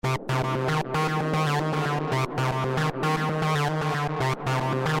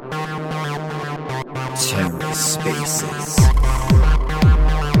TerraSpaces.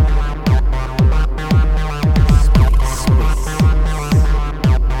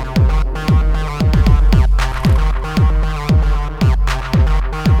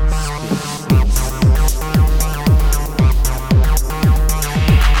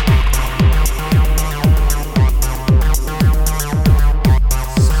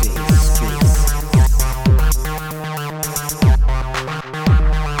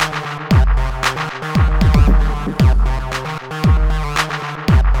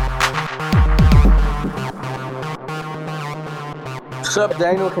 What's up,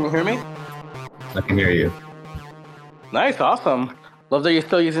 Daniel? Can you hear me? I can hear you. Nice, awesome. Love that you're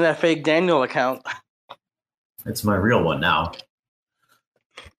still using that fake Daniel account. It's my real one now.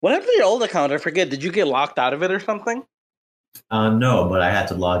 What happened to your old account? I forget. Did you get locked out of it or something? No, but I had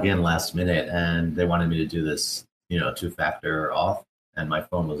to log in last minute, and they wanted me to do this, two-factor auth, and my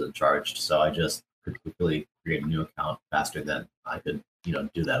phone wasn't charged, so I just could quickly create a new account faster than I could,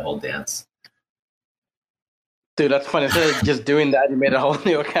 do that whole dance. Dude, that's funny. Instead of just doing that, you made a whole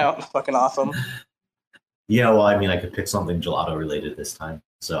new account. It's fucking awesome. Yeah, well, I mean, I could pick something gelato related this time.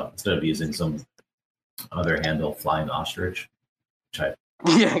 So instead of using some other handle, Flying Ostrich, which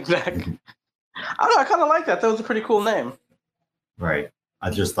Yeah, exactly. I don't know. I kind of like that. That was a pretty cool name. Right. I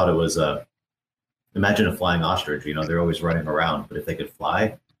just thought it was imagine a flying ostrich. They're always running around, but if they could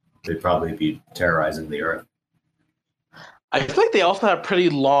fly, they'd probably be terrorizing the earth. I feel like they also have pretty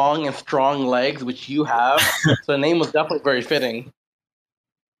long and strong legs, which you have. So the name was definitely very fitting.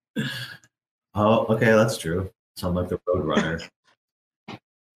 Oh, okay, that's true. Sound like the Roadrunner.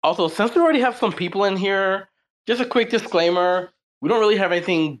 Also, since we already have some people in here, just a quick disclaimer. We don't really have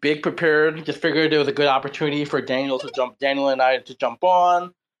anything big prepared. Just figured it was a good opportunity for Daniel and I to jump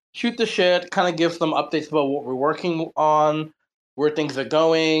on, shoot the shit, kind of give some updates about what we're working on, where things are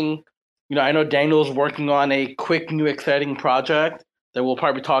going. I know Daniel's working on a quick, new, exciting project that we'll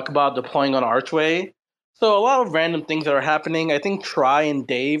probably talk about deploying on Archway. So a lot of random things that are happening. I think Try and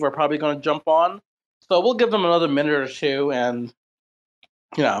Dave are probably going to jump on. So we'll give them another minute or two and,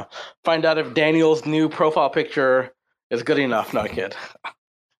 find out if Daniel's new profile picture is good enough. No, kid.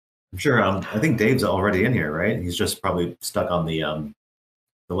 I'm sure. I think Dave's already in here, right? He's just probably stuck on the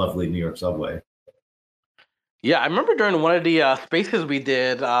lovely New York subway. Yeah, I remember during one of the spaces we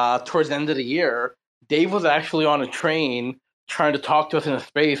did towards the end of the year, Dave was actually on a train trying to talk to us in a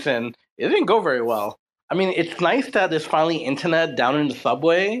space, and it didn't go very well. I mean, it's nice that there's finally internet down in the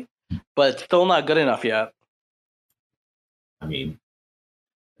subway, but it's still not good enough yet. I mean,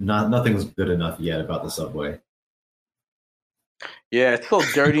 nothing's good enough yet about the subway. Yeah, it's still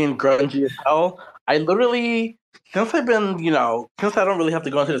dirty and grungy as hell. I literally, since I don't really have to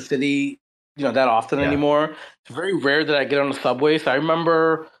go into the city that often anymore. It's very rare that I get on the subway. So I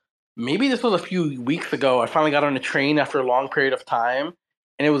remember maybe this was a few weeks ago. I finally got on a train after a long period of time,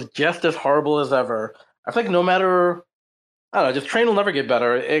 and it was just as horrible as ever. I feel like no matter, I don't know, just train will never get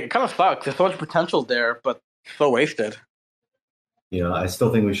better. It kind of sucks. There's so much potential there, but so wasted. I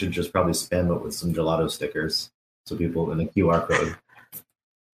still think we should just probably spam it with some gelato stickers so people in a QR code.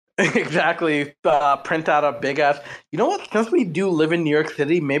 Exactly. Print out a big ass. You know what? Since we do live in New York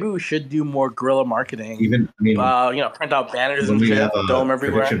City, maybe we should do more guerrilla marketing. Print out banners and shit, have dome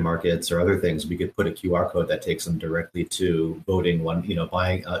everywhere. Prediction markets or other things, we could put a QR code that takes them directly to voting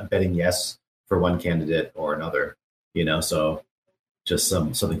betting yes for one candidate or another. So just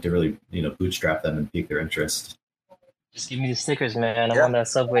something to really bootstrap them and pique their interest. Just give me the stickers, man. I'm on that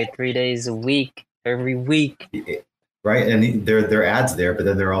subway 3 days a week, every week. Right, and there are ads there, but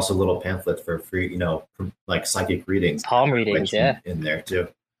then there are also little pamphlets for free, like psychic readings, palm readings, in there too.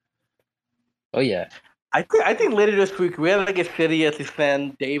 Oh yeah, I think later this week we have to get Cydia to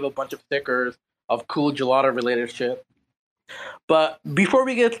send Dave a bunch of stickers of cool gelato related shit. But before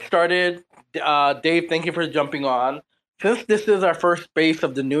we get started, Dave, thank you for jumping on. Since this is our first space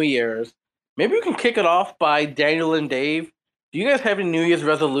of the New Year's, maybe we can kick it off by Daniel and Dave. Do you guys have any New Year's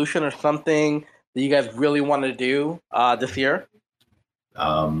resolution or something that you guys really want to do this year?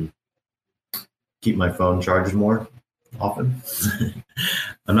 Keep my phone charged more often.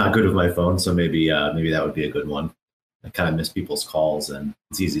 I'm not good with my phone, so maybe that would be a good one. I kind of miss people's calls, and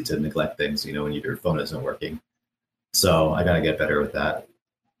it's easy to neglect things, when your phone isn't working. So I got to get better with that.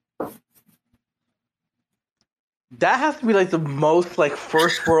 That has to be like the most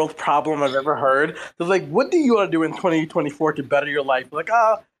first world problem I've ever heard. It's what do you want to do in 2024 to better your life?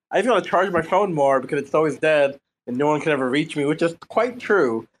 I just want to charge my phone more because it's always dead and no one can ever reach me, which is quite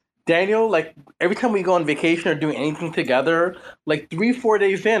true. Daniel, like every time we go on vacation or do anything together, like 3, 4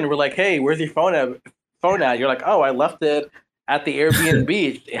 days in, we're like, "Hey, where's your phone at? Phone at?" You're like, "Oh, I left it at the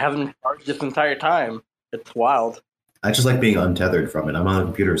Airbnb. It hasn't been charged this entire time." It's wild. I just like being untethered from it. I'm on the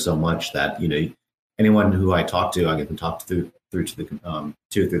computer so much that anyone who I talk to, I get to talk through to the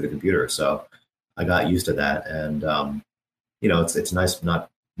through the computer. So I got used to that, and it's nice not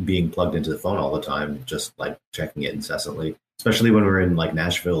being plugged into the phone all the time, just like checking it incessantly. Especially when we're in like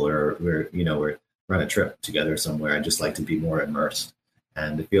Nashville or we're on a trip together somewhere. I just like to be more immersed,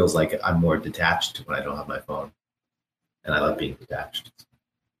 and it feels like I'm more detached when I don't have my phone, and I love being detached.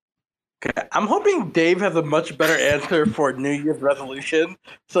 Okay, I'm hoping Dave has a much better answer for New Year's resolution.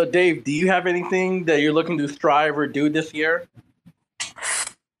 So, Dave, do you have anything that you're looking to strive or do this year?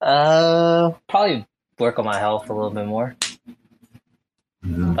 Probably work on my health a little bit more.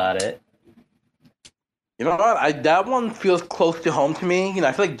 Mhm. About it. You know what? That one feels close to home to me.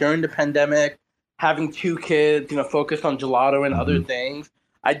 I feel like during the pandemic, having 2 kids, focused on gelato and other Mhm. things,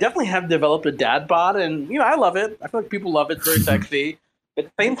 I definitely have developed a dad bod, and I love it. I feel like people love it. It's very sexy. At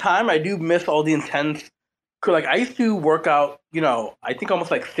the same time, I do miss all the intense. Like I used to work out, I think almost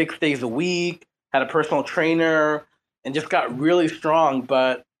like 6 days a week. Had a personal trainer, and just got really strong.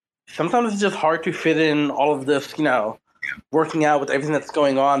 But sometimes it's just hard to fit in all of this, working out with everything that's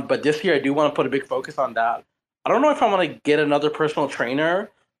going on. But this year, I do want to put a big focus on that. I don't know if I want to get another personal trainer,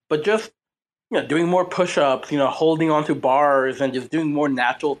 but just doing more push-ups, holding onto bars, and just doing more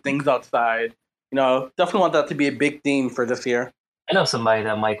natural things outside. Definitely want that to be a big theme for this year. I know somebody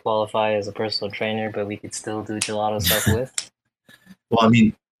that might qualify as a personal trainer, but we could still do gelato stuff with. Well, I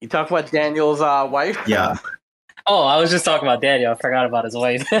mean, You talk about Daniel's wife. yeah, Oh, I was just talking about Daniel. I forgot about his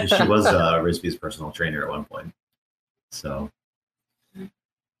wife. she was Risby's personal trainer at one point, so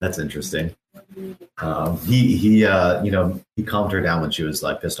that's interesting. He calmed her down when she was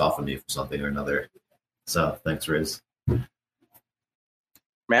like pissed off at me for something or another. So thanks, Riz. Man,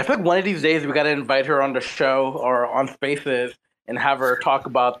 I feel like one of these days we got to invite her on the show or on Spaces and have her talk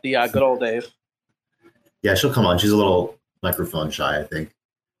about the good old days. Yeah, she'll come on. She's a little microphone shy, I think,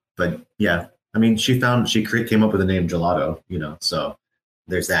 but yeah, I mean, she came up with the name Gelato, so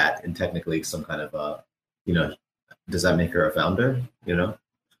there's that, and technically some kind of you know, does that make her a founder? I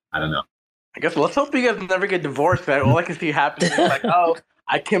don't know. I guess let's hope you guys never get divorced, man. All I can see happening is like, oh,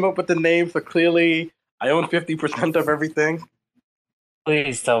 I came up with the name, so clearly I own 50% of everything.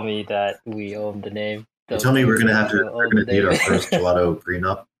 Please tell me that we own the name. They tell me we're gonna date our name. first Gelato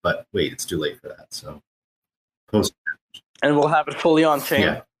prenup, but wait, it's too late for that. So post, And we'll have it fully on chain.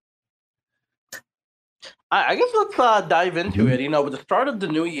 yeah. I guess let's dive into it. With the start of the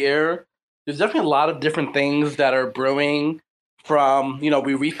new year, there's definitely a lot of different things that are brewing. From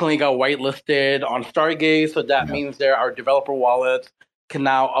we recently got whitelisted on Stargaze, so that means there our developer wallets can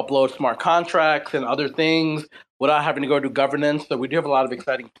now upload smart contracts and other things without having to go to governance. So we do have a lot of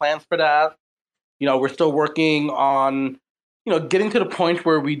exciting plans for that. We're still working on getting to the point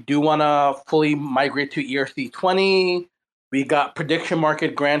where we do want to fully migrate to ERC20. We got prediction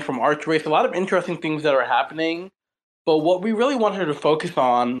market grant from Archrace. A lot of interesting things that are happening. But what we really wanted to focus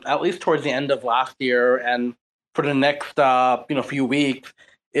on, at least towards the end of last year and for the next few weeks,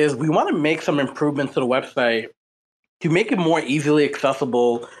 is we want to make some improvements to the website to make it more easily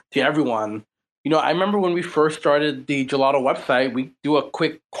accessible to everyone. I remember when we first started the Gelato website, we do a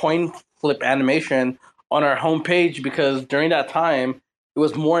quick coin flip animation on our homepage because during that time, it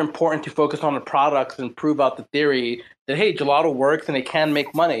was more important to focus on the products and prove out the theory that, hey, Gelato works and it can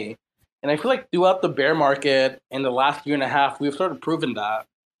make money. And I feel like throughout the bear market in the last year and a half, we've sort of proven that.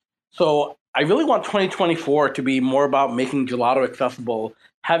 So I really want 2024 to be more about making gelato accessible,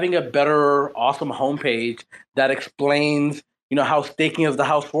 having a better, awesome homepage that explains, how staking of the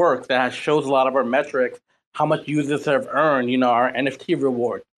house works, that shows a lot of our metrics, how much users have earned, our NFT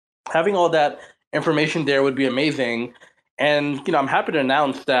reward. Having all that information there would be amazing. And, I'm happy to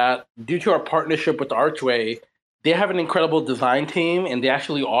announce that due to our partnership with Archway, they have an incredible design team and they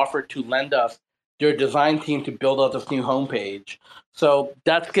actually offered to lend us their design team to build out this new homepage. So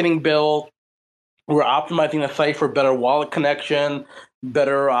that's getting built. We're optimizing the site for better wallet connection,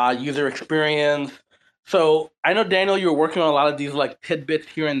 better user experience. So I know, Daniel, you're working on a lot of these like tidbits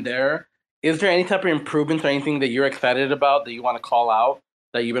here and there. Is there any type of improvements or anything that you're excited about that you want to call out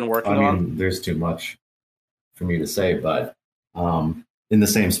that you've been working on? There's too much for me to say, but in the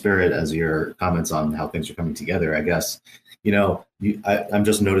same spirit as your comments on how things are coming together, I guess, I'm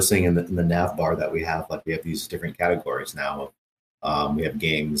just noticing in the nav bar that we have these different categories now. We have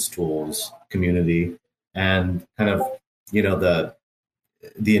games, tools, community, and kind of,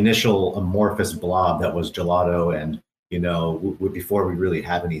 the initial amorphous blob that was Gelato and before we really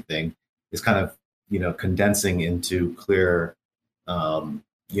have anything, is kind of condensing into clear,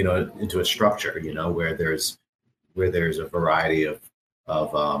 into a structure, where there's a variety of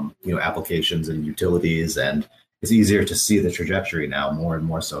applications and utilities, and it's easier to see the trajectory now more and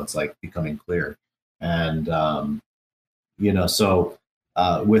more. So it's like becoming clear, and so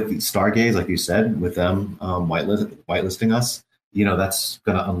with Stargaze, like you said, with them whitelisting us, that's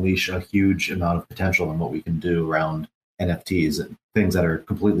going to unleash a huge amount of potential in what we can do around NFTs and things that are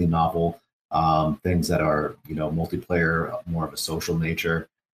completely novel, things that are multiplayer, more of a social nature,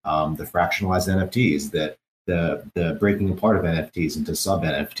 the fractionalized NFTs, that the breaking apart of NFTs into sub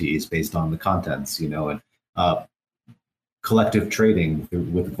NFTs based on the contents, and collective trading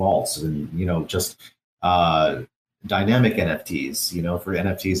with vaults, and just dynamic NFTs, for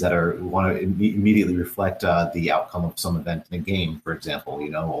NFTs that want to immediately reflect the outcome of some event in a game, for example,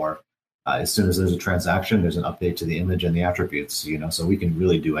 or as soon as there's a transaction, there's an update to the image and the attributes, so we can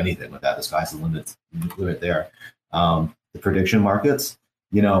really do anything with that. The sky's the limit there. The prediction markets,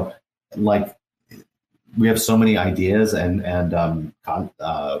 like we have so many ideas and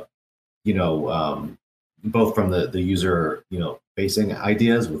both from the user, facing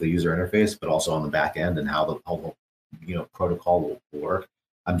ideas with the user interface, but also on the back end and how the protocol will work.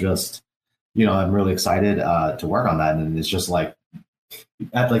 I'm just, I'm really excited to work on that. And it's just like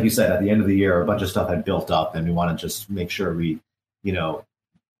you said, at the end of the year, a bunch of stuff had built up, and we want to just make sure we,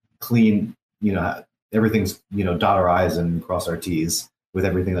 clean, everything's, dot our I's and cross our T's with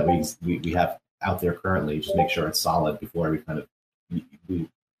everything that we have out there currently. Just make sure it's solid before we kind of,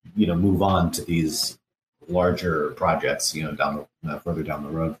 move on to these larger projects, further down the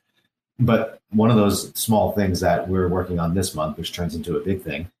road. But one of those small things that we're working on this month, which turns into a big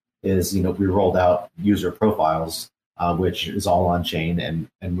thing, is we rolled out user profiles, which is all on chain,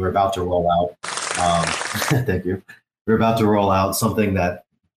 and we're about to roll out. Thank you. We're about to roll out something that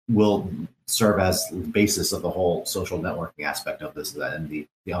will serve as the basis of the whole social networking aspect of this, and the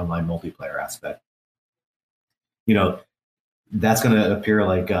online multiplayer aspect. That's going to appear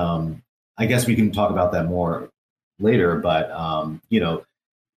like. I guess we can talk about that more later, but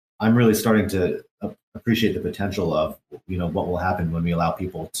I'm really starting to appreciate the potential of what will happen when we allow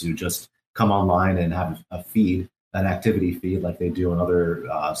people to just come online and have a feed, an activity feed, like they do on other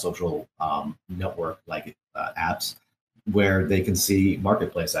social network like apps, where they can see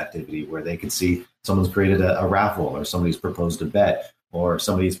marketplace activity, where they can see someone's created a raffle, or somebody's proposed a bet, or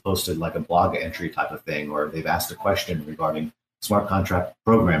somebody's posted like a blog entry type of thing, or they've asked a question regarding smart contract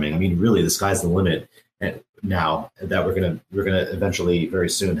programming. I mean, really, the sky's the limit. And now that we're gonna eventually,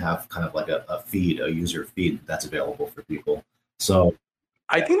 very soon, have kind of like a user feed that's available for people. So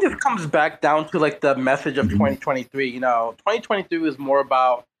I think this comes back down to like the message of 2023. 2023 was more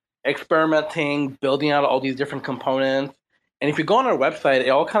about experimenting, building out all these different components. And if you go on our website, it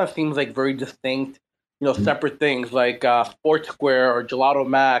all kind of seems like very distinct, separate things like Sports Square or Gelotto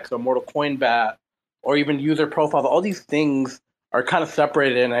Max or Mortal Coin Bat, or even user profiles. All these things are kind of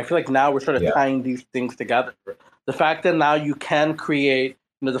separated, and I feel like now we're sort of tying these things together. The fact that now you can create,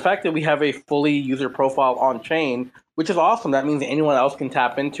 the fact that we have a fully user profile on chain, which is awesome. That means anyone else can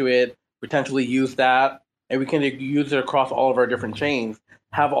tap into it, potentially use that, and we can use it across all of our different chains,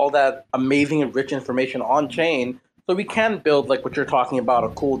 have all that amazing and rich information on chain, so we can build, like what you're talking about, a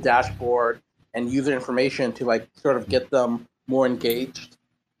cool dashboard and user information to like sort of get them more engaged.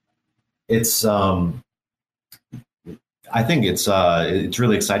 It's I think it's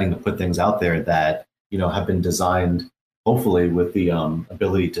really exciting to put things out there that have been designed, hopefully, with the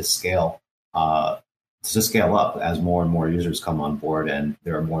ability to scale up as more and more users come on board, and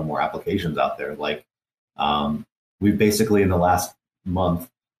there are more and more applications out there. Like we've basically in the last month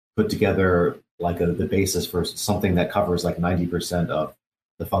put together like the basis for something that covers like 90% of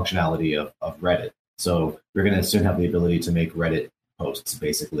the functionality of Reddit. So we're going to soon have the ability to make Reddit posts,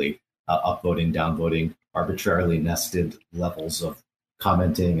 basically upvoting, downvoting, arbitrarily nested levels of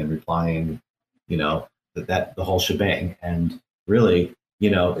commenting and replying, that the whole shebang. And really,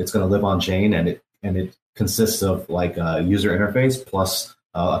 it's going to live on chain, and it consists of like a user interface plus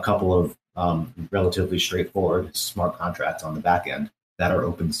a couple of relatively straightforward smart contracts on the back end that are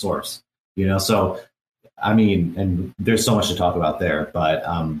open source. So I mean, and there's so much to talk about there, but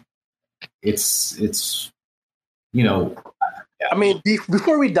it's I mean,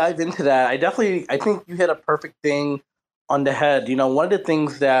 before we dive into that, I think you hit a perfect thing on the head. One of the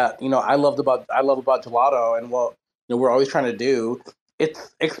things that I love about Gelato, and what we're always trying to do,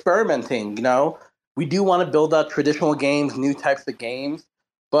 it's experimenting. We do want to build out traditional games, new types of games,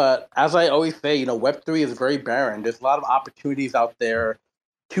 but as I always say, Web3 is very barren. There's a lot of opportunities out there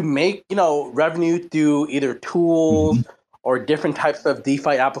to make, revenue through either tools or different types of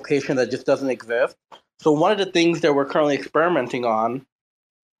DeFi application that just doesn't exist. So one of the things that we're currently experimenting on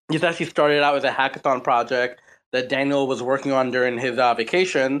is actually started out as a hackathon project that Daniel was working on during his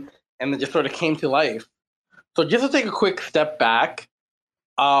vacation, and it just sort of came to life. So just to take a quick step back,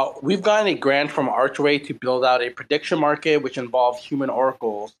 we've gotten a grant from Archway to build out a prediction market, which involves human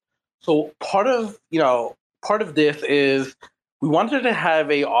oracles. So part of this is we wanted to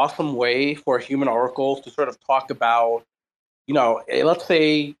have a awesome way for human oracles to sort of talk about, let's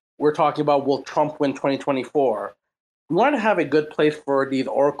say we're talking about will Trump win 2024? We wanted to have a good place for these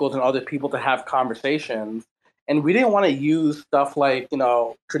oracles and other people to have conversations. And we didn't want to use stuff like,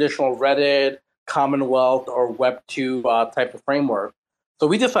 traditional Reddit, Commonwealth, or Web2 type of framework. So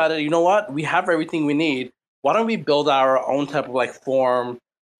we decided, you know what, we have everything we need. Why don't we build our own type of like form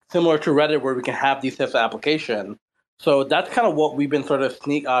similar to Reddit where we can have these types of application? So that's kind of what we've been sort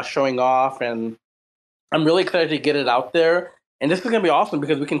of showing off. And I'm really excited to get it out there. And this is going to be awesome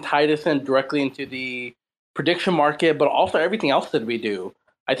because we can tie this in directly into the prediction market, but also everything else that we do.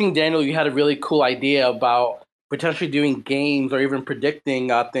 I think, Daniel, you had a really cool idea about potentially doing games or even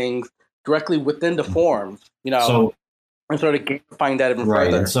predicting things directly within the forms, So, and sort of gamifying that even right.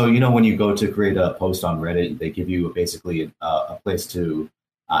 further. And so, when you go to create a post on Reddit, they give you basically a place to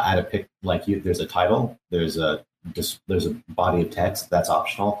add a pic. Like there's a title, there's a body of text that's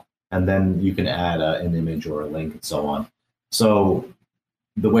optional, and then you can add an image or a link and so on. So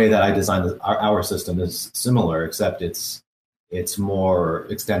the way that I designed our system is similar, except it's more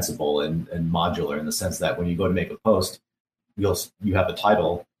extensible and modular in the sense that when you go to make a post, you have a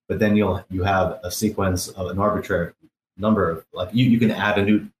title, but then you have a sequence of an arbitrary number of, like, you can add a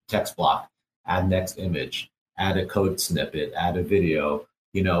new text block, add next image, add a code snippet, add a video.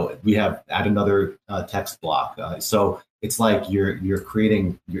 We have add another text block. So it's like you're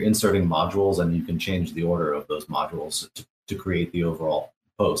inserting modules, and you can change the order of those modules to create the overall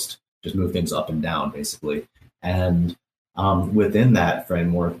post. Just move things up and down, basically. And within that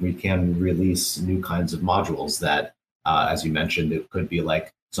framework, we can release new kinds of modules that, as you mentioned, it could be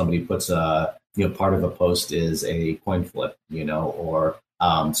like somebody puts part of a post is a coin flip, or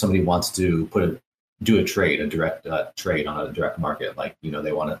somebody wants to do a direct trade on a direct market. Like,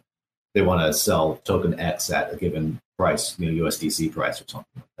 they want to sell token X at a given price, USDC price or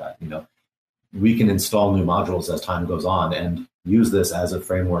something like that. We can install new modules as time goes on and use this as a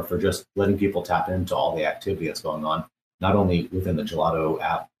framework for just letting people tap into all the activity that's going on, not only within the Gelotto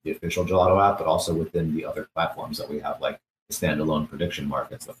app, the official Gelotto app, but also within the other platforms that we have, like the standalone prediction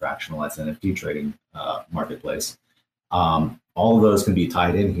markets, the fractionalized NFT trading marketplace. All of those can be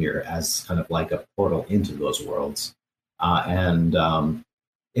tied in here as kind of like a portal into those worlds. And on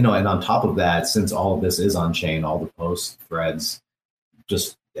top of that, since all of this is on chain, all the posts, threads,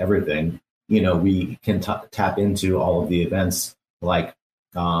 just everything, we can tap into all of the events, like,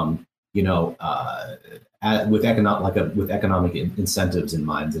 with economic incentives in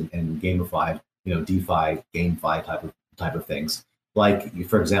mind, and gamified, DeFi, GameFi type of things. Like,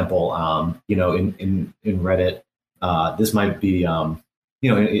 for example, in Reddit, this might be, in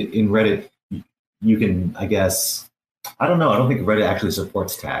Reddit, you can, I guess, I don't know. I don't think Reddit actually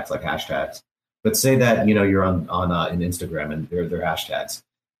supports tags like hashtags. But say that you're on Instagram and they're hashtags.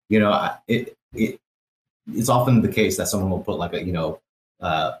 It's often the case that someone will put like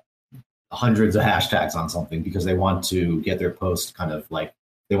hundreds of hashtags on something because they want to get their post kind of like,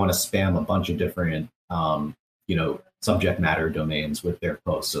 they want to spam a bunch of different subject matter domains with their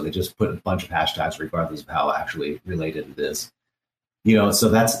posts. So they just put a bunch of hashtags regardless of how actually related it is. So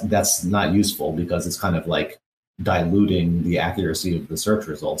that's not useful because it's kind of like diluting the accuracy of the search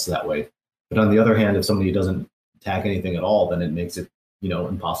results that way. But on the other hand, if somebody doesn't tag anything at all, then it makes it,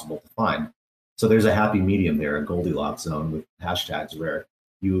 impossible to find. So there's a happy medium there, a Goldilocks zone with hashtags, where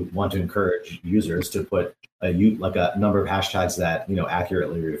you want to encourage users to put a number of hashtags that, not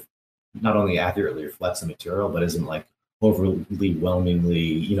only accurately reflects the material, but isn't like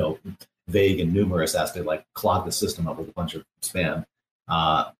overwhelmingly, vague and numerous as to like clog the system up with a bunch of spam.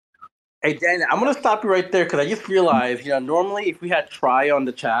 Hey, Dan, I'm going to stop you right there because I just realized, normally if we had Try on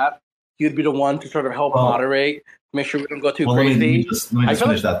the chat, he would be the one to sort of help moderate, make sure we don't go too crazy. Let me just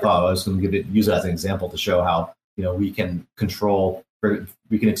finish that thought. I was going to use it as an example to show how, we can explore,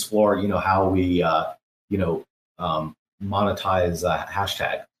 how we, monetize a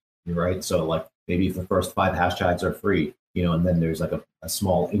hashtag, right? So like maybe if the first 5 hashtags are free, and then there's like a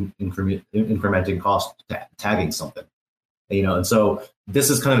small incrementing cost tagging something. And so this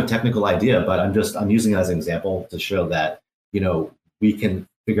is kind of a technical idea, but I'm using it as an example to show that, we can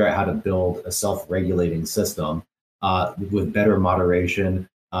figure out how to build a self-regulating system with better moderation,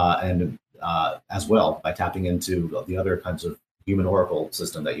 and as well by tapping into the other kinds of human oracle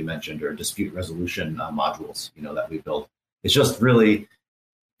system that you mentioned or dispute resolution modules, that we built. It's just really,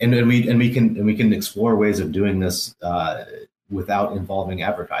 and we can explore ways of doing this without involving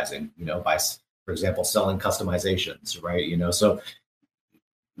advertising. By, for example, selling customizations, right? So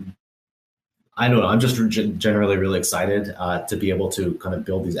I don't know. I'm just generally really excited to be able to kind of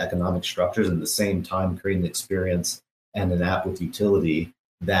build these economic structures and at the same time create an experience and an app with utility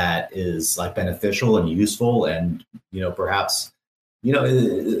that is like beneficial and useful and perhaps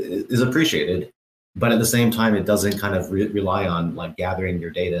is appreciated, but at the same time it doesn't kind of rely on like gathering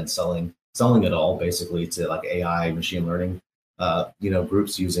your data and selling it all basically to like AI machine learning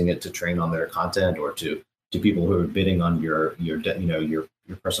groups using it to train on their content or to people who are bidding on your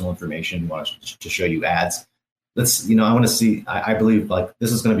personal information, want to show you ads. I want to see. I believe like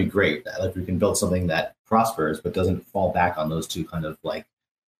this is going to be great. Like we can build something that prospers but doesn't fall back on those two kind of like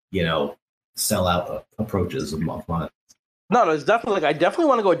sell out approaches of monetization. No, no, it's definitely like I definitely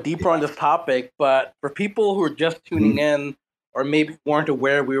want to go deeper on this topic, but for people who are just tuning in or maybe weren't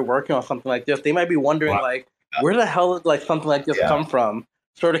aware we were working on something like this, they might be wondering Wow. like, where the hell did like something like this Yeah. come from?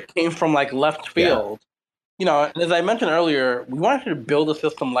 Sort of came from like left field. And as I mentioned earlier, we wanted to build a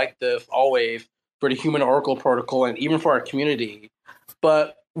system like this always for the human oracle protocol and even for our community.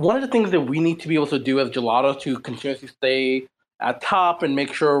 But one of the things that we need to be able to do as Gelato to continuously stay at top and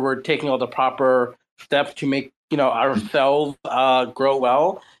make sure we're taking all the proper steps to make ourselves grow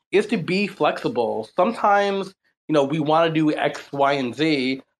well is to be flexible. Sometimes we want to do X, Y, and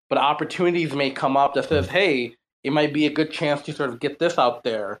Z, but opportunities may come up that says, hey, it might be a good chance to sort of get this out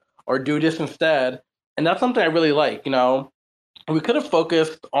there or do this instead. And that's something I really like. We could have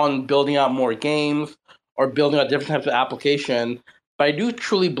focused on building out more games or building out different types of application, but I do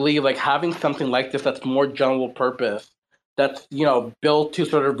truly believe like having something like this that's more general purpose, that's built to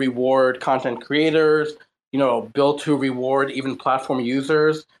sort of reward content creators, built to reward even platform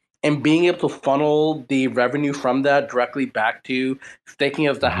users, and being able to funnel the revenue from that directly back to staking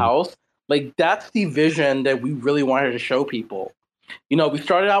as the Mm-hmm. house, like that's the vision that we really wanted to show people. We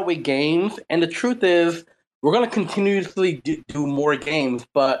started out with games, and the truth is, we're going to continuously do more games,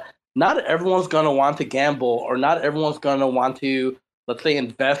 but not everyone's going to want to gamble, or not everyone's going to want to, let's say,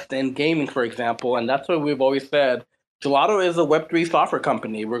 invest in gaming, for example. And that's what we've always said. Gelato is a Web3 software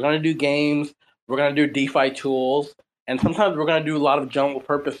company. We're going to do games, we're going to do DeFi tools, and sometimes we're going to do a lot of general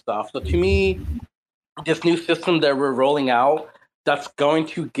purpose stuff. So to me, this new system that we're rolling out that's going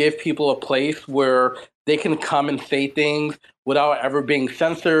to give people a place where they can come and say things without ever being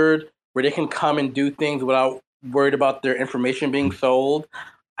censored, where they can come and do things without worried about their information being sold.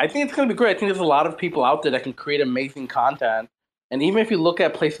 I think it's going to be great. I think there's a lot of people out there that can create amazing content. And even if you look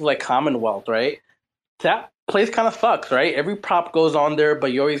at places like Commonwealth, right? That place kind of sucks, right? Every prop goes on there,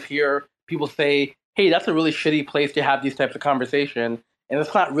 but you always hear people say, "Hey, that's a really shitty place to have these types of conversation," and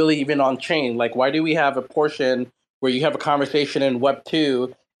it's not really even on chain. Like, why do we have a portion where you have a conversation in Web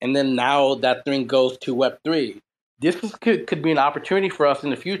 2, and then now that thing goes to Web 3? This could be an opportunity for us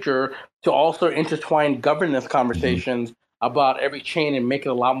in the future to also intertwine governance Mm-hmm. conversations about every chain and make it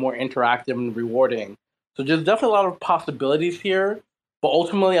a lot more interactive and rewarding. So there's definitely a lot of possibilities here, but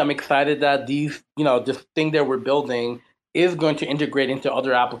ultimately, I'm excited that this thing that we're building is going to integrate into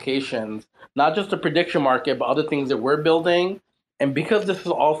other applications, not just the prediction market, but other things that we're building. And because this is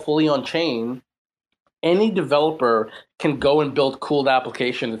all fully on chain, any developer can go and build cool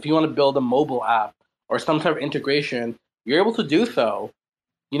applications. If you want to build a mobile app or some type of integration, you're able to do so.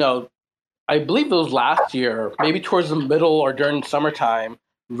 You know, I believe it was last year, maybe towards the middle or during summertime,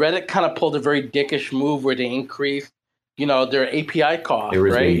 Reddit kind of pulled a very dickish move where they increased, their API It costs,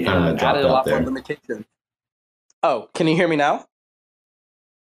 was right, being kind and of added dropped a out lot more there. limitations. Oh, can you hear me now?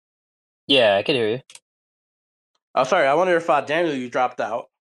 Yeah, I can hear you. Oh, sorry. I wonder if Daniel, you dropped out.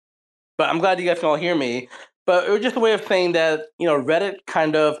 But I'm glad you guys can all hear me. But it was just a way of saying that, Reddit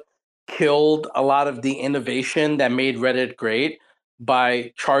kind of killed a lot of the innovation that made Reddit great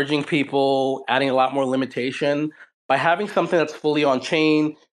by charging people, adding a lot more limitation, by having something that's fully on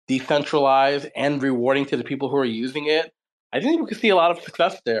chain, decentralized, and rewarding to the people who are using it. I think we could see a lot of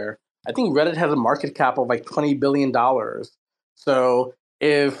success there. I think Reddit has a market cap of like $20 billion. So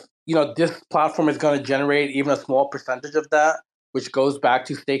if this platform is going to generate even a small percentage of that, which goes back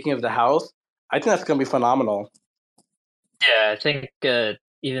to staking of the house, I think that's going to be phenomenal. Yeah, I think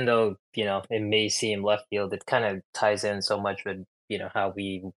even though, it may seem left field, it kind of ties in so much with, how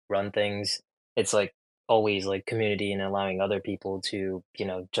we run things. It's like always like community and allowing other people to,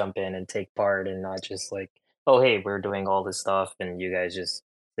 jump in and take part and not just like, oh, hey, we're doing all this stuff and you guys just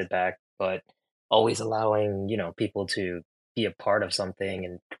sit back, but always allowing, people to be a part of something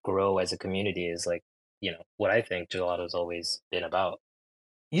and grow as a community is like, what I think Gelotto's always been about.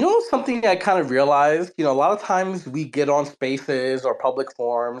 Something I kind of realized, a lot of times we get on spaces or public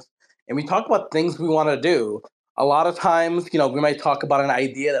forums and we talk about things we want to do. A lot of times, we might talk about an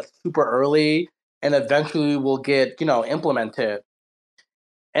idea that's super early and eventually will get, implemented.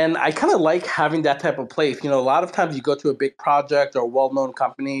 And I kind of like having that type of place. A lot of times you go to a big project or well-known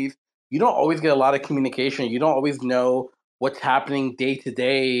companies, you don't always get a lot of communication. You don't always know what's happening day to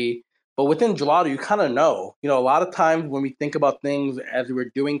day. But within Gelato, you kind of know. A lot of times when we think about things as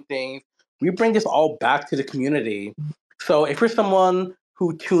we're doing things, we bring this all back to the community. So if you're someone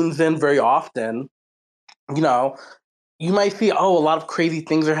who tunes in very often, you know, you might see, oh, a lot of crazy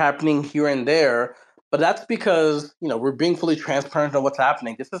things are happening here and there, but that's because, we're being fully transparent on what's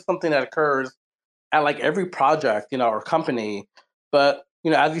happening. This is something that occurs at like every project, or company. But,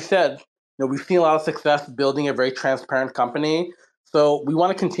 as you said, we've seen a lot of success building a very transparent company. So we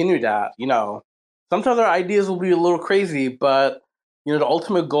want to continue that. Sometimes our ideas will be a little crazy, but, the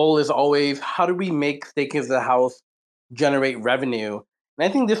ultimate goal is always how do we make Steak is the House generate revenue? And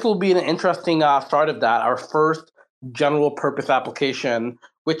I think this will be an interesting start of that, our first general purpose application,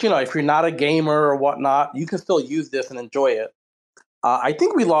 which, if you're not a gamer or whatnot, you can still use this and enjoy it. I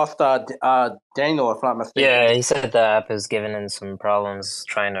think we lost Daniel, if I'm not mistaken. Yeah, he said the app is giving him some problems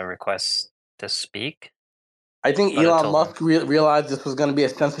trying to request to speak, I think but Elon until then. Musk realized this was going to be a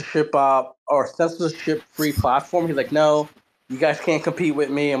censorship-free platform. He's like, no, you guys can't compete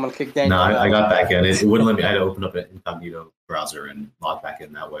with me. I'm going to kick No, Daniel I out. got back in. It wouldn't let me. I had to open up an incognito browser and log back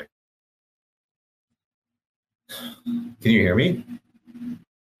in that way. Can you hear me?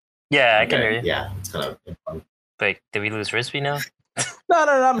 Yeah, I Okay. can hear you. Yeah, it's kind of. Wait, did we lose Risby now? No,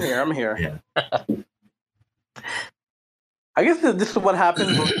 I'm here. I'm here. Yeah. I guess this is what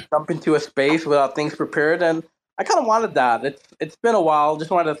happens when you jump into a space without things prepared, and I kind of wanted that. It's been a while.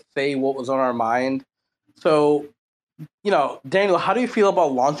 Just wanted to say what was on our mind. So, Daniel, how do you feel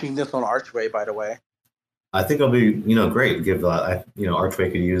about launching this on Archway? By the way, I think it'll be great. Give Archway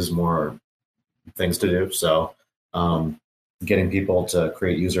could use more things to do. So, getting people to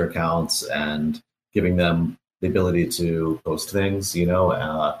create user accounts and giving them the ability to post things,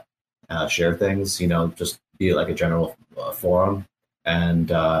 share things, just be like a general forum,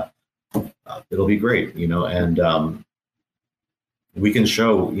 and it'll be great, and we can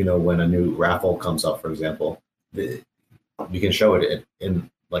show, when a new raffle comes up, for example, we can show it in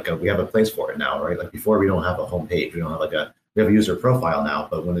like we have a place for it now, right? Like before, we don't have a homepage, we don't have we have a user profile now,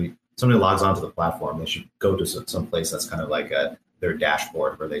 but when somebody logs onto the platform, they should go to some place that's kind of like their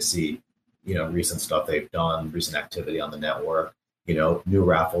dashboard where they see, recent stuff they've done, recent activity on the network, new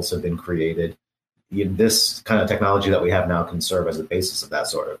raffles have been created. This kind of technology that we have now can serve as the basis of that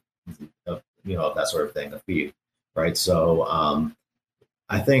sort of that sort of thing, a feed, right? So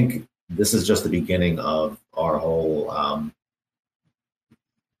I think this is just the beginning of our whole,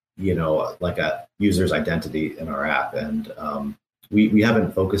 like a user's identity in our app, and we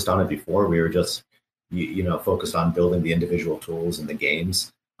haven't focused on it before. We were just focused on building the individual tools and the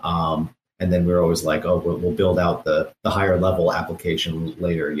games. And then we were always like, oh, we'll build out the higher level application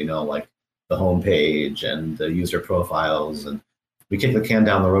later, like the homepage and the user profiles. And we kicked the can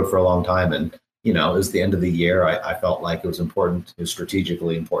down the road for a long time. And, it was the end of the year. I felt like it was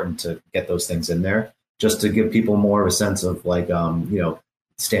strategically important to get those things in there just to give people more of a sense of like,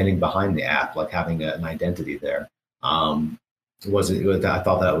 standing behind the app, like having an identity there. I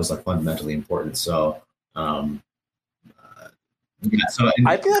thought that was like fundamentally important. So, yeah, so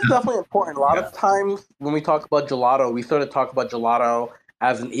I think that's definitely important. A lot of times when we talk about Gelato, we sort of talk about Gelato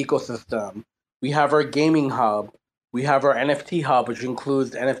as an ecosystem. We have our gaming hub. We have our NFT hub, which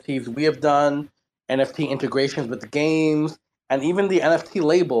includes NFTs we have done, NFT integrations with the games, and even the NFT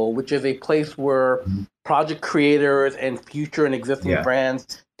label, which is a place where project creators and future and existing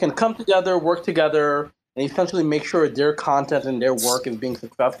brands can come together, work together, and essentially make sure their content and their work is being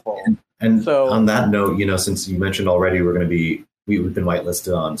successful. And so, on that note, since you mentioned already, we've been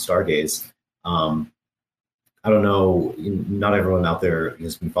whitelisted on Stargaze. I don't know, not everyone out there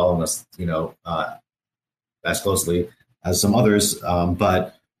has been following us, as closely as some others,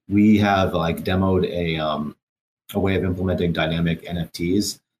 but we have like demoed a way of implementing dynamic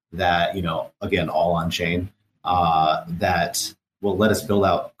NFTs that, again, all on chain, that will let us build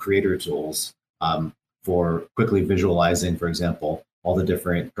out creator tools for quickly visualizing, for example, all the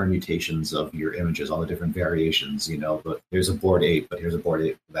different permutations of your images, all the different variations, but there's a Bored Ape, but here's a Bored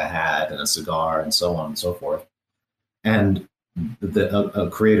Ape with a hat and a cigar and so on and so forth. And a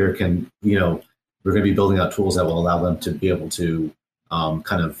creator can, we're going to be building out tools that will allow them to be able to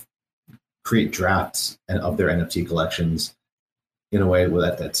kind of create drafts of their NFT collections in a way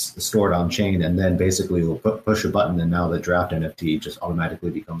that's stored on chain, and then basically we'll push a button, and now the draft NFT just automatically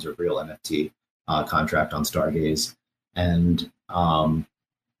becomes a real NFT contract on Stargaze, and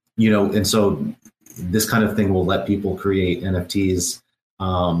and so this kind of thing will let people create NFTs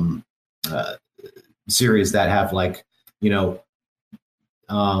uh, series that have like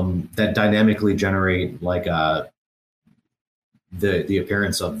that dynamically generate like the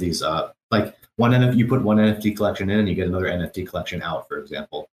appearance of these like one NFT, you put one NFT collection in and you get another NFT collection out, for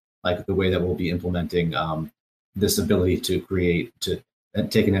example, like the way that we'll be implementing this ability to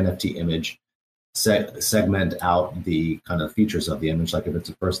take an NFT image, segment out the kind of features of the image. Like if it's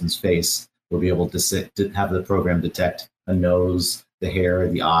a person's face, we'll be able to have the program detect a nose, the hair,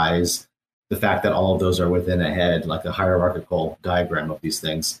 the eyes, the fact that all of those are within a head, like a hierarchical diagram of these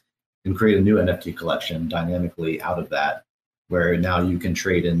things, and create a new NFT collection dynamically out of that, where now you can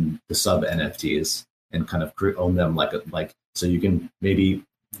trade in the sub NFTs and kind of own them like so you can maybe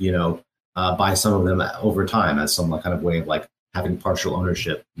buy some of them over time as some kind of way of like having partial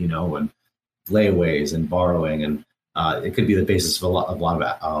ownership, and layaways and borrowing, and it could be the basis of a lot of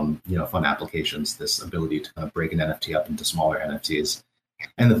fun applications. This ability to kind of break an NFT up into smaller NFTs,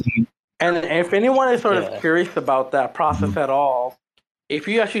 and the thing. And if anyone is sort of curious about that process at all, if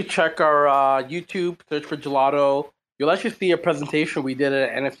you actually check our YouTube, search for Gelotto, you'll actually see a presentation we did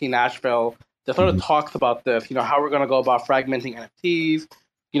at NFT Nashville that sort of talks about this, how we're going to go about fragmenting NFTs.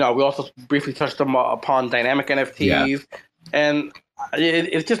 We also briefly touched upon dynamic NFTs. Yeah. And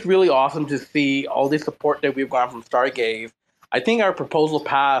it's just really awesome to see all the support that we've gotten from Stargaze. I think our proposal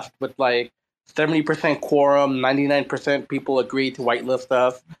passed with like 70% quorum, 99% people agreed to whitelist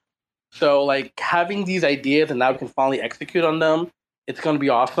us. So like having these ideas and now we can finally execute on them, it's going to be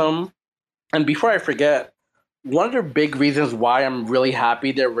awesome. And before I forget, one of the big reasons why I'm really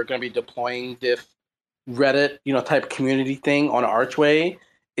happy that we're going to be deploying this Reddit, type community thing on Archway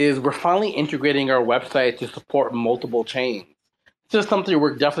is we're finally integrating our website to support multiple chains. This is something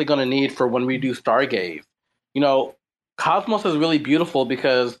we're definitely going to need for when we do Stargaze. Cosmos is really beautiful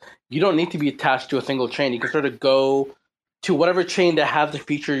because you don't need to be attached to a single chain. You can sort of go to whatever chain that has the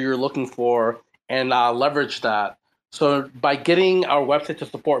feature you're looking for and leverage that. So by getting our website to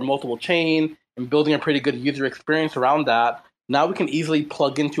support multiple chains and building a pretty good user experience around that, now we can easily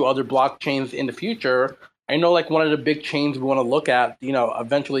plug into other blockchains in the future. I know like one of the big chains we want to look at,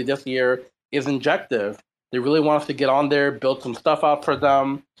 eventually this year is Injective. They really want us to get on there, build some stuff out for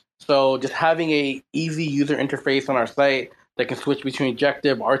them. So just having a easy user interface on our site that can switch between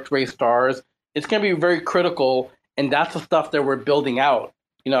Injective, Archway, Stars, it's going to be very critical. And that's the stuff that we're building out.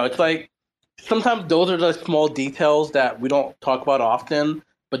 It's like sometimes those are the small details that we don't talk about often,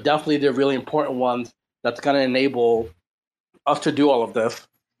 but definitely they're really important ones that's going to enable us to do all of this.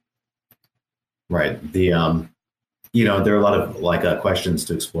 Right. There are a lot of questions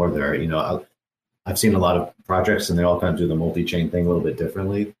to explore there. I've seen a lot of projects and they all kind of do the multi-chain thing a little bit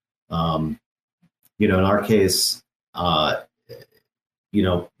differently. In our case, some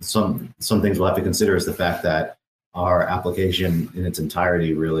things we'll have to consider is the fact that our application in its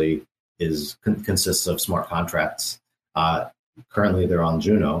entirety really consists of smart contracts. Currently, they're on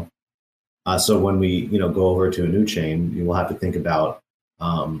Juno. So when we go over to a new chain, you will have to think about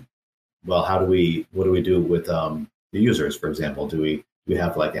what do we do with the users? For example, do we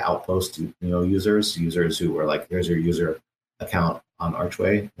have like outpost users who are like, here's your user account on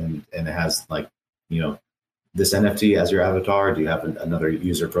Archway and it has like this NFT as your avatar? Do you have another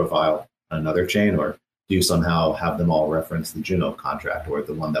user profile on another chain, or do you somehow have them all reference the Juno contract or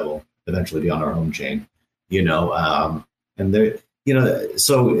the one that will eventually be on our home chain? And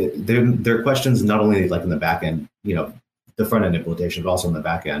so there are questions not only like in the back end, the front end implementation, but also in the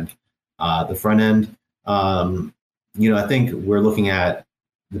back end. The front end, I think we're looking at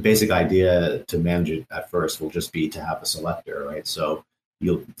the basic idea to manage it at first will just be to have a selector, right? So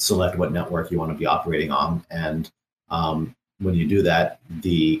you'll select what network you want to be operating on. And when you do that,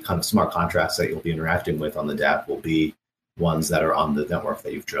 the kind of smart contracts that you'll be interacting with on the dApp will be ones that are on the network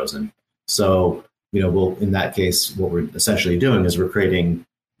that you've chosen. So, in that case, what we're essentially doing is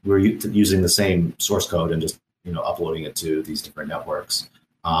we're using the same source code and just, uploading it to these different networks.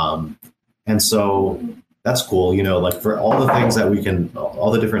 And so that's cool, like for all the things that we can,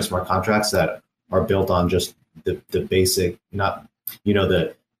 all the different smart contracts that are built on just the basic, not,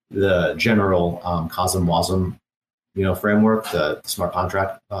 the general COSM-WASM, framework, the smart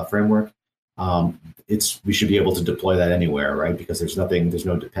contract framework. We should be able to deploy that anywhere, right? Because there's no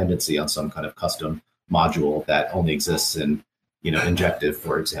dependency on some kind of custom module that only exists in, Injective,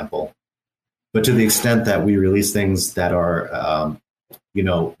 for example. But to the extent that we release things that are,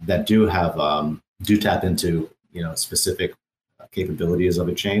 that do tap into, specific capabilities of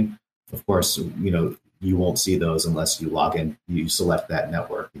a chain. Of course, you won't see those unless you log in. You select that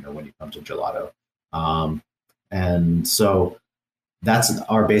network, when you come to Gelato. And so that's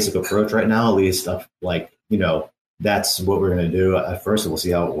our basic approach right now, at least. That's what we're going to do. At first, we'll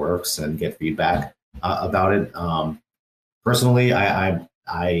see how it works and get feedback about it. Personally, I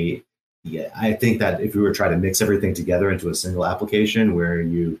think that if we were trying to mix everything together into a single application where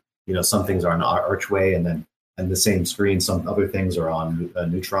some things are on Archway and the same screen, some other things are on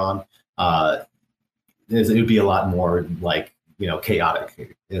Neutron, it would be a lot more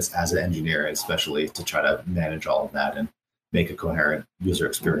chaotic as an engineer, especially to try to manage all of that and make a coherent user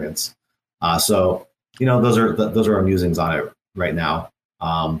experience. So those are our musings on it right now.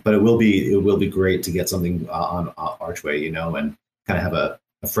 But it will be great to get something on Archway, and kind of have a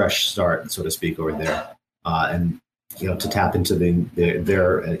fresh start, so to speak, over there, and to tap into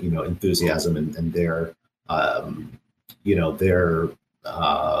their enthusiasm and their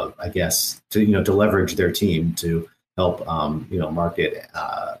I guess to leverage their team to help market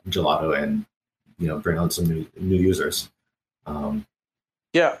Gelotto and bring on some new users.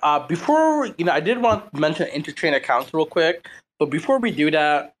 Before I did want to mention interchain accounts real quick, but before we do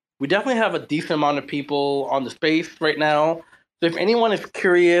that, we definitely have a decent amount of people on the space right now. So if anyone is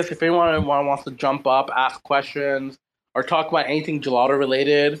curious, if anyone wants to jump up, ask questions, or talk about anything Gelato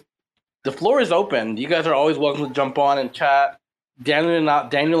related, the floor is open. You guys are always welcome to jump on and chat.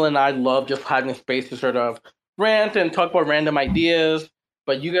 Daniel and I love just having a space to sort of rant and talk about random ideas,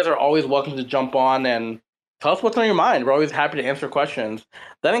 but you guys are always welcome to jump on and tell us what's on your mind. We're always happy to answer questions.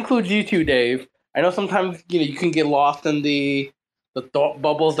 That includes you too, Dave. I know sometimes you can get lost in the thought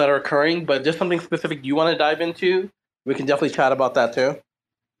bubbles that are occurring, but just something specific you want to dive into, we can definitely chat about that too.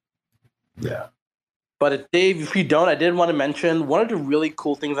 Yeah. But Dave, if you don't, I did want to mention one of the really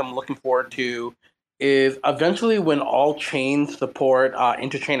cool things I'm looking forward to is eventually when all chains support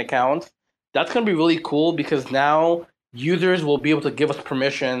interchain accounts. That's going to be really cool because now users will be able to give us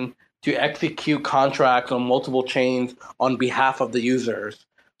permission to execute contracts on multiple chains on behalf of the users.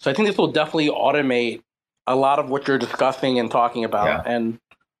 So I think this will definitely automate a lot of what you're discussing and talking about. Yeah. And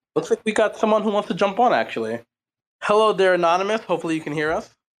looks like we got someone who wants to jump on, actually. Hello there, Anonymous. Hopefully you can hear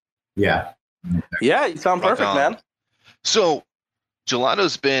us. Yeah. Yeah, you sound perfect, man. So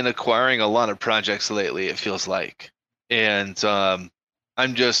Gelato's been acquiring a lot of projects lately, it feels like. And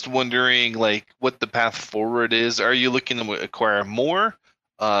I'm just wondering, what the path forward is. Are you looking to acquire more?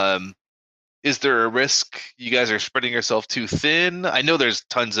 Is there a risk you guys are spreading yourself too thin? I know there's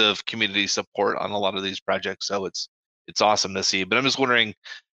tons of community support on a lot of these projects, so it's awesome to see. But I'm just wondering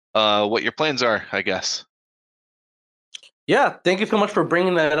what your plans are, I guess. Yeah, thank you so much for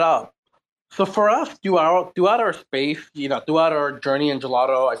bringing that up. So for us, throughout our space, throughout our journey in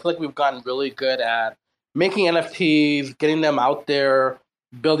Gelato, I feel like we've gotten really good at making NFTs, getting them out there,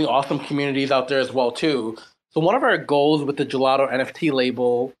 building awesome communities out there as well too. So one of our goals with the Gelato NFT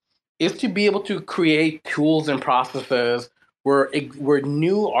label is to be able to create tools and processes where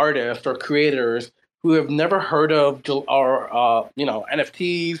new artists or creators who have never heard of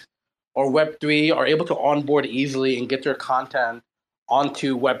NFTs or Web3 are able to onboard easily and get their content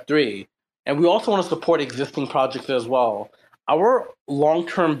onto Web3. And we also want to support existing projects as well. Our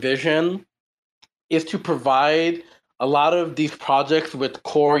long-term vision is to provide a lot of these projects with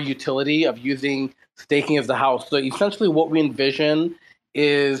core utility of using staking as the house. So essentially what we envision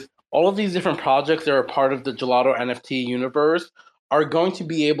is all of these different projects that are part of the Gelato NFT universe are going to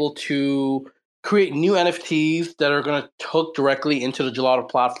be able to create new NFTs that are going to hook directly into the Gelato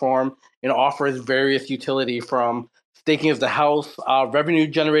platform and offers various utility from staking as the house, revenue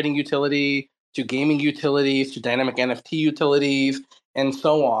generating utility, to gaming utilities, to dynamic NFT utilities, and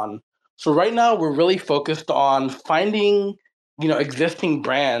so on. So right now we're really focused on finding, existing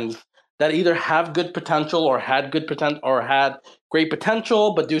brands that either have good potential or had good potential or had great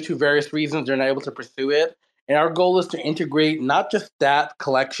potential, but due to various reasons they're not able to pursue it. And our goal is to integrate not just that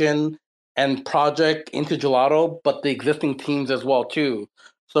collection and project into Gelato, but the existing teams as well too.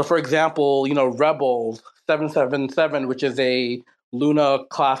 So for example, Rebels 777, which is a Luna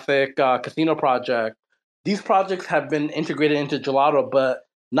classic casino project. These projects have been integrated into Gelato, but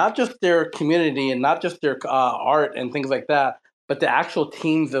not just their community and not just their art and things like that, but the actual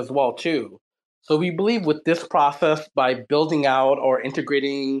teams as well too. So we believe with this process, by building out or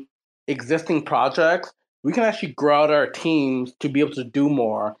integrating existing projects, we can actually grow out our teams to be able to do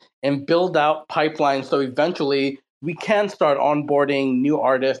more and build out pipelines so eventually we can start onboarding new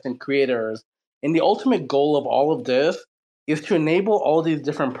artists and creators. And the ultimate goal of all of this is to enable all these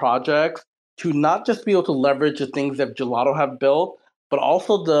different projects to not just be able to leverage the things that Gelato have built, but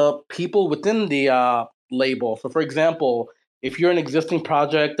also the people within the label. So for example, if you're an existing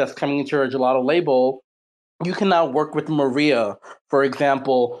project that's coming into your Gelato label, you can now work with Maria, for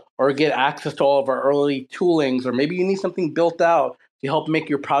example, or get access to all of our early toolings, or maybe you need something built out to help make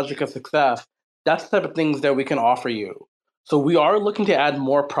your project a success. That's the type of things that we can offer you. So we are looking to add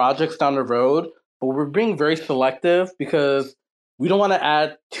more projects down the road, but we're being very selective because we don't want to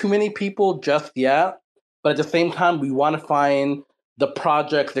add too many people just yet. But at the same time, we want to find the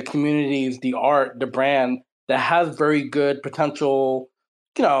projects, the communities, the art, the brand that has very good potential,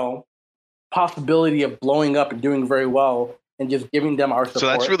 you know, possibility of blowing up and doing very well and just giving them our So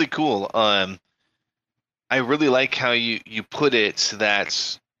that's support. really cool. I really like how you put it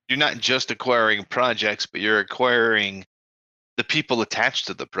that you're not just acquiring projects, but you're acquiring the people attached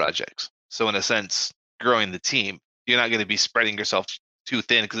to the projects. So in a sense, growing the team. You're not going to be spreading yourself too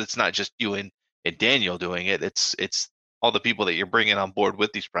thin because it's not just you and Daniel doing it. It's all the people that you're bringing on board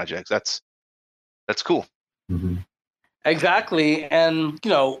with these projects. That's cool. Mm-hmm. Exactly. And,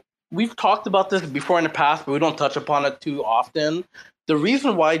 we've talked about this before in the past, but we don't touch upon it too often. The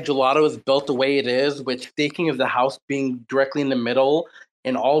reason why Gelato is built the way it is, with staking of the house being directly in the middle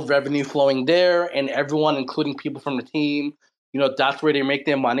and all revenue flowing there and everyone, including people from the team, that's where they make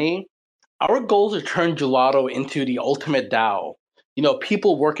their money. Our goal is to turn Gelato into the ultimate DAO.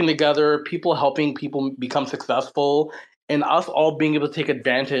 People working together, people helping people become successful, and us all being able to take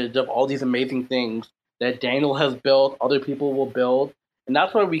advantage of all these amazing things that Daniel has built, other people will build. And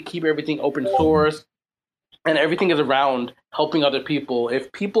that's why we keep everything open source and everything is around helping other people.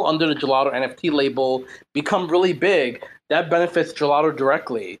 If people under the Gelato NFT label become really big, that benefits Gelato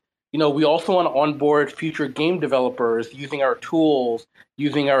directly. We also want to onboard future game developers using our tools,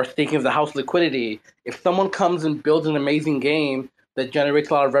 using our staking of the house liquidity. If someone comes and builds an amazing game that generates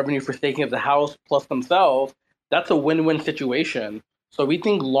a lot of revenue for staking of the house plus themselves, that's a win-win situation. So we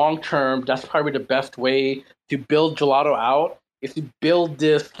think long term, that's probably the best way to build Gelato out is to build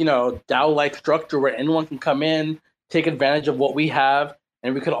this, DAO-like structure where anyone can come in, take advantage of what we have,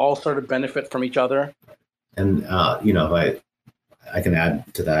 and we could all sort of benefit from each other. And I can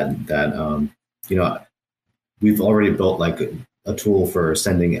add to that we've already built like a tool for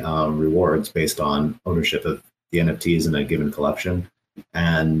sending rewards based on ownership of the NFTs in a given collection,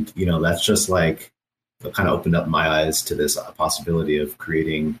 and that's just like kind of opened up my eyes to this possibility of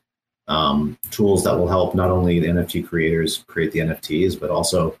creating tools that will help not only the NFT creators create the NFTs, but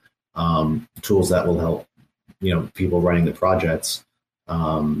also tools that will help people running the projects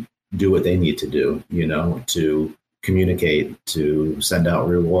do what they need to do, to communicate, to send out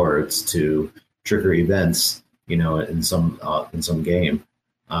rewards, to trigger events, in some game,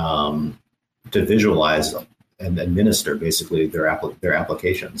 to visualize and administer basically their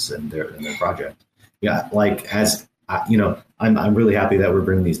applications and their project. Yeah, like as I'm really happy that we're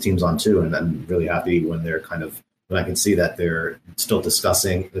bringing these teams on too, and I'm really happy when I can see that they're still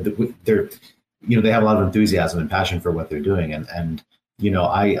discussing. They have a lot of enthusiasm and passion for what they're doing, and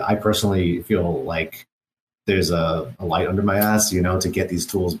I personally feel like there's a light under my ass, to get these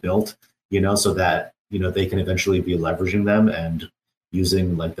tools built, so that they can eventually be leveraging them and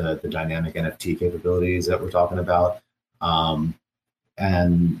using like the dynamic NFT capabilities that we're talking about,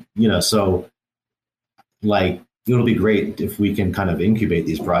 and so like it'll be great if we can kind of incubate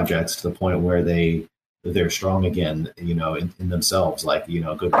these projects to the point where they're strong again, in themselves, like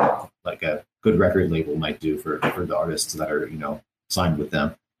like a good record label might do for the artists that are signed with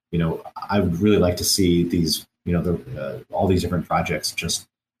them. I would really like to see these all these different projects just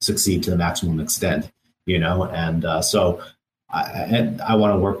succeed to the maximum extent, and so I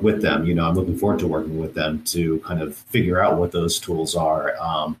want to work with them. I'm looking forward to working with them to kind of figure out what those tools are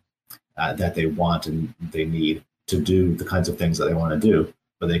that they want and they need to do the kinds of things that they want to do,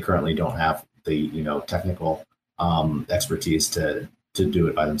 but they currently don't have the technical expertise to do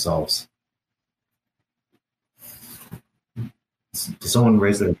it by themselves. Did someone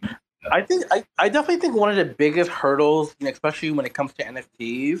raise their? I definitely think one of the biggest hurdles, especially when it comes to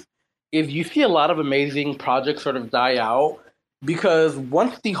NFTs, is you see a lot of amazing projects sort of die out because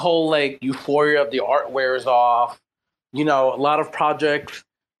once the whole like euphoria of the art wears off, a lot of projects,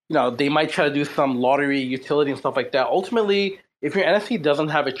 they might try to do some lottery utility and stuff like that. Ultimately, if your NFT doesn't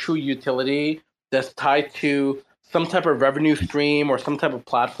have a true utility that's tied to some type of revenue stream or some type of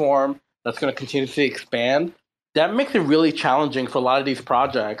platform that's going to continuously expand, that makes it really challenging for a lot of these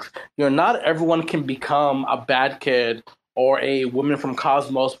projects. Not everyone can become a bad kid or a woman from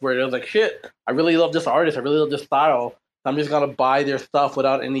Cosmos where they're like, shit, I really love this artist, I really love this style. I'm just going to buy their stuff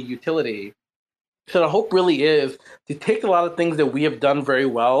without any utility. So the hope really is to take a lot of things that we have done very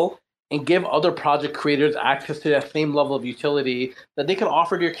well and give other project creators access to that same level of utility that they can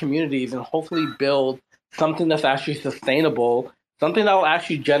offer their communities and hopefully build something that's actually sustainable, something that will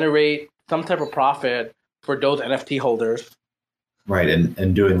actually generate some type of profit for those NFT holders. Right,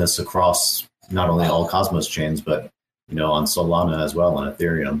 and doing this across not only all Cosmos chains, but on Solana as well, on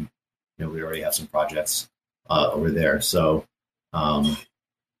Ethereum. We already have some projects over there. So, yeah.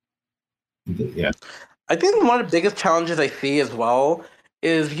 I think one of the biggest challenges I see as well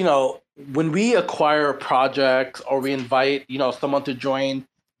is, when we acquire projects or we invite, someone to join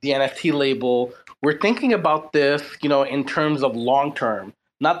the NFT label, we're thinking about this, in terms of long term.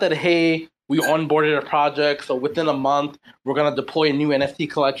 Not that, hey, we onboarded a project, so within a month, we're going to deploy a new NFT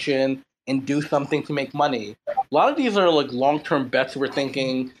collection and do something to make money. A lot of these are like long-term bets we're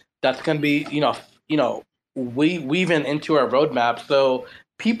thinking that's going to be, weaving into our roadmap. So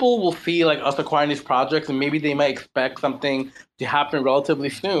people will see like us acquiring these projects and maybe they might expect something to happen relatively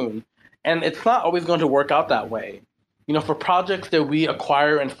soon. And it's not always going to work out that way. For projects that we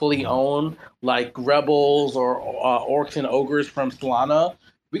acquire and fully own, like Rebels or Orcs and Ogres from Solana,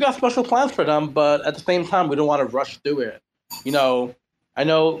 we got special plans for them, but at the same time, we don't want to rush through it. I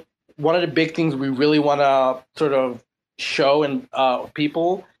know one of the big things we really want to sort of show and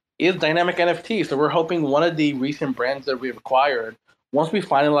people is dynamic NFT. So we're hoping one of the recent brands that we've acquired, once we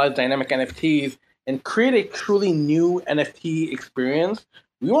finalize dynamic NFTs and create a truly new NFT experience,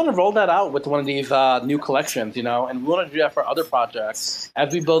 we want to roll that out with one of these new collections, and we want to do that for other projects.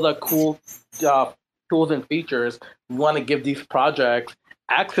 As we build up cool tools and features, we want to give these projects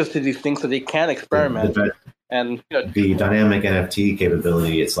access to these things so they can experiment. And the dynamic NFT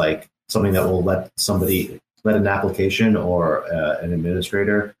capability, it's like something that will let an application or an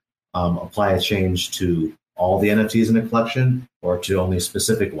administrator apply a change to all the NFTs in a collection or to only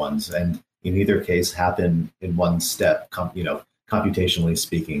specific ones, and in either case happen in one step, computationally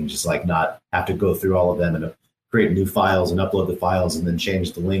speaking, just like not have to go through all of them and create new files and upload the files and then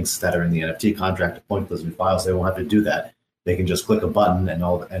change the links that are in the NFT contract to point to those new files. They won't have to do that. They can just click a button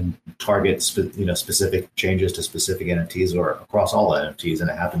and target specific changes to specific NFTs or across all NFTs, and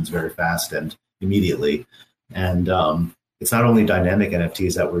it happens very fast and immediately. And it's not only dynamic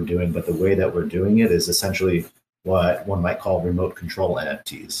NFTs that we're doing, but the way that we're doing it is essentially what one might call remote control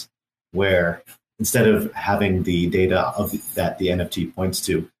NFTs, where instead of having the data that the NFT points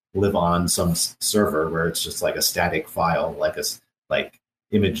to live on some server where it's just like a static file, like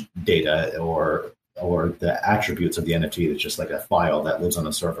image data or the attributes of the NFT that's just like a file that lives on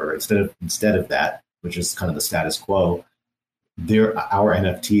a server. Instead of that, which is kind of the status quo, our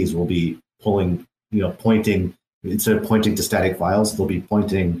NFTs will be pointing, instead of pointing to static files, they'll be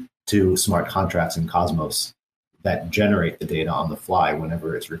pointing to smart contracts in Cosmos that generate the data on the fly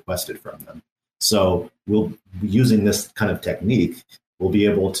whenever it's requested from them. So using this kind of technique, we'll be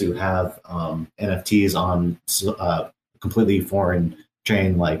able to have NFTs on a completely foreign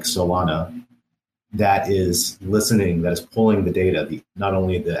chain like Solana that is listening, that is pulling the data, not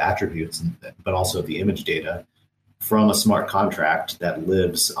only the attributes, but also the image data from a smart contract that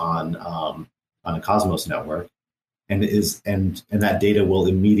lives on a Cosmos network, and that data will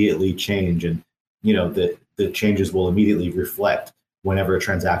immediately change, and the changes will immediately reflect whenever a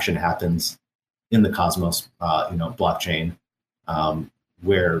transaction happens in the Cosmos blockchain,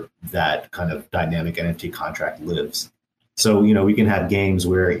 where that kind of dynamic NFT contract lives. So we can have games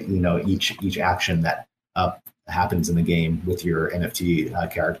where each action that happens in the game with your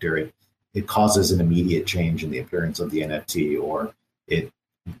NFT character, it causes an immediate change in the appearance of the NFT, or it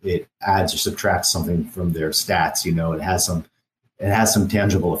adds or subtracts something from their stats. It has some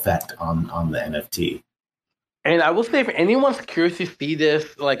tangible effect on the NFT. And I will say, if anyone's curious to see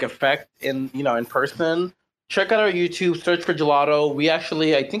this like effect in person, check out our YouTube, search for Gelotto. We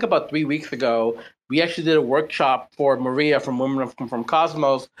actually, I think about 3 weeks ago, we actually did a workshop for Maria from Women from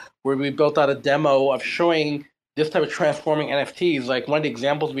Cosmos, where we built out a demo of showing this type of transforming NFTs. Like, one of the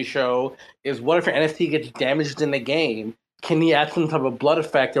examples we show is, what if your NFT gets damaged in the game? Can you add some type of blood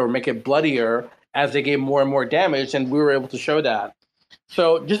effect or make it bloodier as they get more and more damage? And we were able to show that.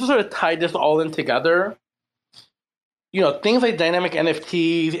 So just to sort of tie this all in together, things like dynamic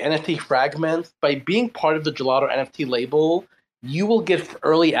NFTs, NFT fragments, by being part of the Gelotto NFT label, you will get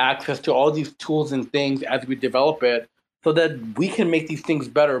early access to all these tools and things as we develop it, so that we can make these things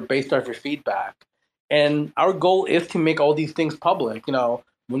better based off your feedback. And our goal is to make all these things public.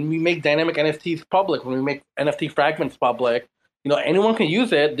 When we make dynamic NFTs public, when we make NFT fragments public, anyone can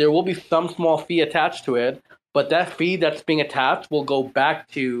use it. There will be some small fee attached to it, but that fee that's being attached will go back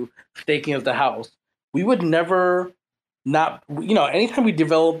to staking of the house. We would never anytime we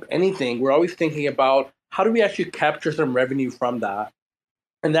develop anything, we're always thinking about how do we actually capture some revenue from that?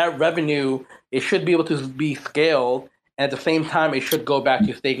 And that revenue, it should be able to be scaled. And at the same time, it should go back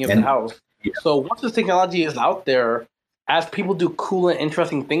to staking of the house. Yeah. So once this technology is out there, as people do cool and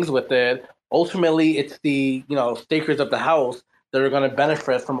interesting things with it, ultimately it's the stakers of the house that are going to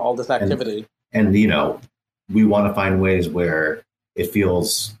benefit from all this activity. And we want to find ways where it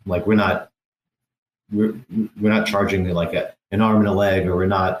feels like we're not charging like an arm and a leg, or we're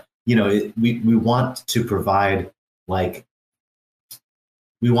not, we want to provide, like,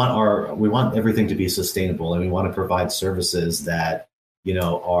 we want everything to be sustainable, and we want to provide services that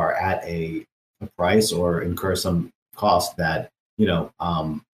are at a price or incur some cost that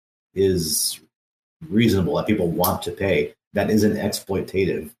is reasonable, that people want to pay, that isn't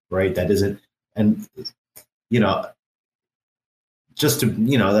exploitative, right? That isn't, and just to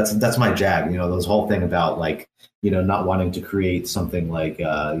that's my jag, this whole thing about, like, not wanting to create something like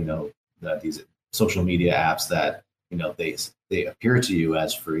these social media apps that they appear to you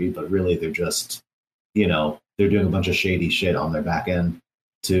as free, but really they're just they're doing a bunch of shady shit on their back end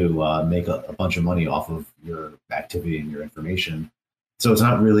to make a bunch of money off of your activity and your information. So it's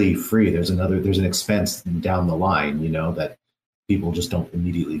not really free. There's an expense down the line, that people just don't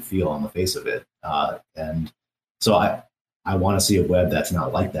immediately feel on the face of it. And so I want to see a web that's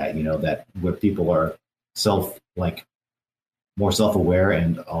not like that, that where people are more self-aware,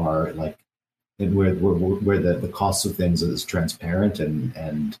 and are like, and where the costs of things is transparent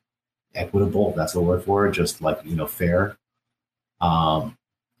and equitable. That's the word for it. Just like, fair.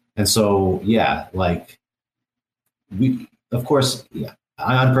 And so, yeah, like of course, yeah.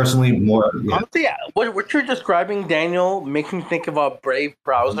 I'm personally more. Yeah. Honestly, what you're describing, Daniel, makes me think of a Brave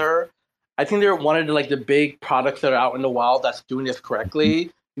browser. I think they're one of the big products that are out in the wild that's doing this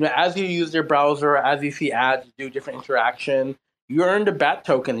correctly. As you use their browser, as you see ads, you do different interaction, you earn the BAT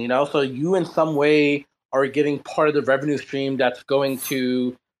token. So you in some way are getting part of the revenue stream that's going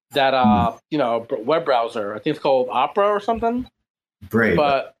to that web browser. I think it's called Opera or something. Brave,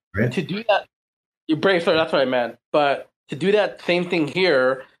 but right? To do that, Brave. Sorry, that's what I meant. But to do that same thing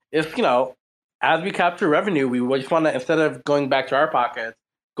here is, as we capture revenue, we just want to, instead of going back to our pockets,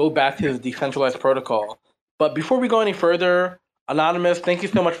 go back to the decentralized protocol. But before we go any further, Anonymous, thank you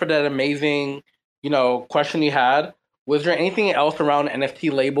so much for that amazing, question you had. Was there anything else around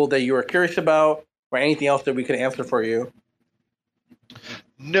NFT label that you were curious about, or anything else that we could answer for you?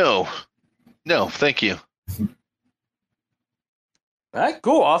 No, thank you. All right,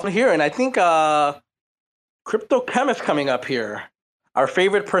 cool, awesome to hear. And I think Crypto Chemist coming up here, our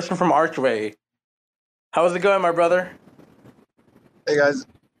favorite person from Archway. How's it going, my brother? Hey guys,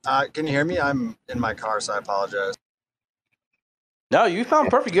 can you hear me? I'm in my car, so I apologize. No, you sound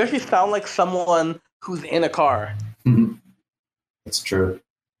perfect. You actually sound like someone who's in a car. It's true.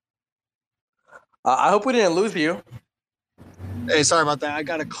 I hope we didn't lose you. Hey, sorry about that. I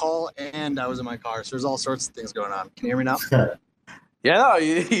got a call and I was in my car, so there's all sorts of things going on. Can you hear me now? Yeah, no,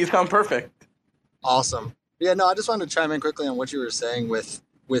 you sound perfect. Awesome. Yeah, no, I just wanted to chime in quickly on what you were saying with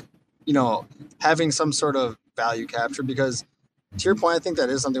having some sort of value capture, because to your point, I think that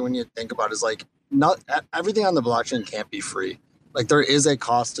is something we need to think about, is like, not everything on the blockchain can't be free. Like, there is a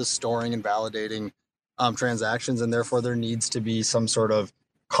cost to storing and validating transactions, and therefore there needs to be some sort of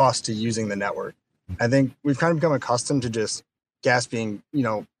cost to using the network. I think we've kind of become accustomed to just gas being,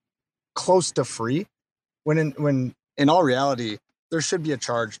 close to free, when in all reality, there should be a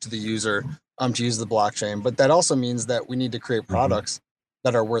charge to the user to use the blockchain. But that also means that we need to create products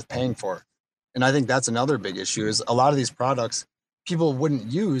that are worth paying for. And I think that's another big issue, is a lot of these products people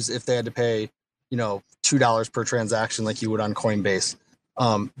wouldn't use if they had to pay, $2 per transaction like you would on Coinbase,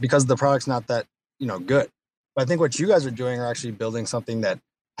 because the product's not that, good. But I think what you guys are doing are actually building something that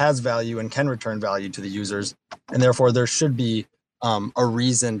has value and can return value to the users. And therefore there should be a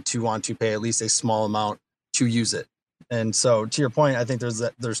reason to want to pay at least a small amount to use it. And so to your point, I think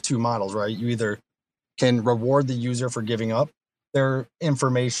there's two models, right? You either can reward the user for giving up their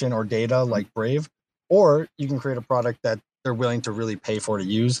information or data like Brave, or you can create a product that they're willing to really pay for to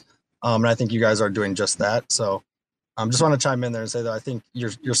use. And I think you guys are doing just that. So just want to chime in there and say that I think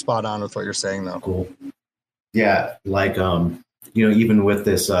you're spot on with what you're saying, though. Cool. Yeah, like even with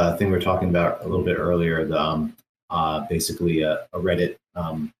this thing we were talking about a little bit earlier, the basically a Reddit,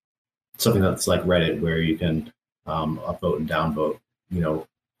 something that's like Reddit, where you can upvote and downvote,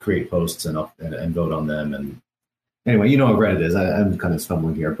 create posts and vote on them. And anyway, you know what Reddit is. I'm kind of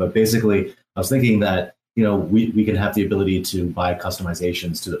stumbling here, but basically I was thinking that we can have the ability to buy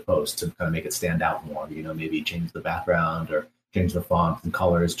customizations to the post to kind of make it stand out more. Maybe change the background or change the font and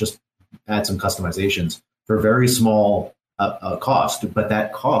colors, just add some customizations for very small cost. But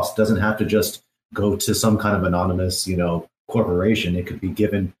that cost doesn't have to just go to some kind of anonymous, corporation. It could be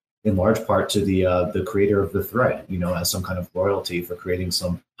given in large part to the creator of the thread, as some kind of royalty for creating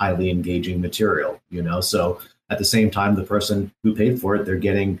some highly engaging material, So at the same time, the person who paid for it,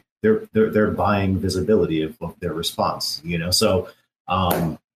 they're buying visibility of their response, So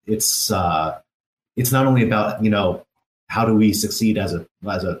it's not only about how do we succeed as a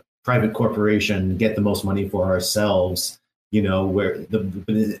private corporation, get the most money for ourselves, where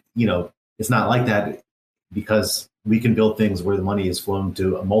it's not like that, because we can build things where the money is flowing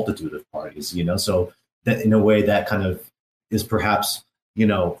to a multitude of parties, so that in a way that kind of is perhaps, we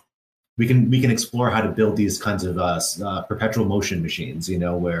can explore how to build these kinds of perpetual motion machines,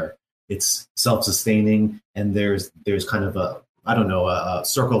 where it's self-sustaining, and there's kind of I don't know, a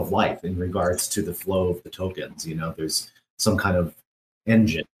circle of life in regards to the flow of the tokens. There's some kind of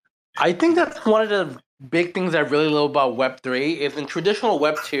engine. I think that's one of the big things I really love about Web3 is in traditional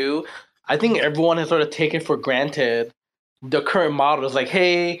Web2, I think everyone has sort of taken for granted the current model. Is like,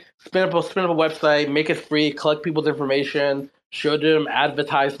 hey, spin up a website, make it free, collect people's information, show them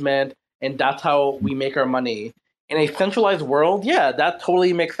advertisement, and that's how we make our money. In a centralized world, yeah, that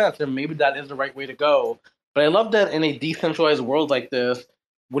totally makes sense, and maybe that is the right way to go. But I love that in a decentralized world like this,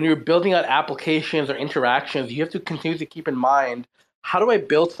 when you're building out applications or interactions, you have to continue to keep in mind, how do I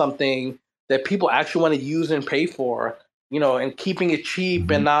build something that people actually want to use and pay for, and keeping it cheap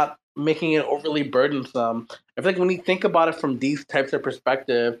and not making it overly burdensome. I feel like when you think about it from these types of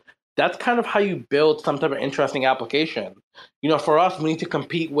perspective, that's kind of how you build some type of interesting application. For us, we need to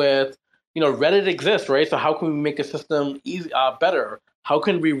compete with, Reddit exists, right? So how can we make a system better? How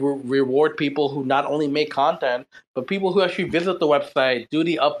can we reward people who not only make content, but people who actually visit the website, do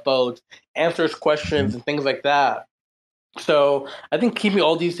the upvotes, answers questions, and things like that? So I think keeping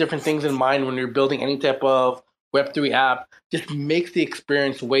all these different things in mind when you're building any type of Web3 app just makes the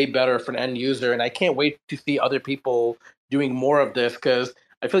experience way better for an end user. And I can't wait to see other people doing more of this, because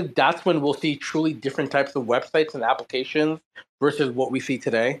I feel like that's when we'll see truly different types of websites and applications versus what we see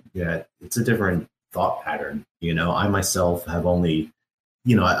today. Yeah, it's a different thought pattern. I myself have only,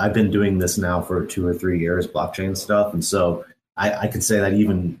 I've been doing this now for 2 or 3 years, blockchain stuff. And so I could say that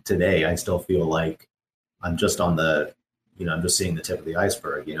even today, I still feel like I'm just on I'm just seeing the tip of the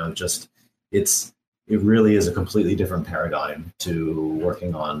iceberg, it really is a completely different paradigm to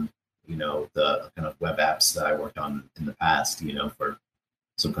working on, the kind of web apps that I worked on in the past, for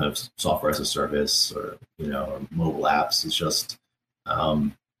some kind of software as a service, or, or mobile apps. It's just,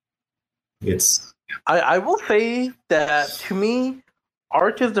 I will say that to me,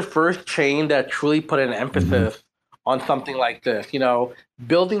 Arch is the first chain that truly put an emphasis on something like this,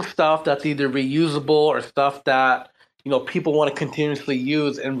 building stuff that's either reusable or stuff that, people want to continuously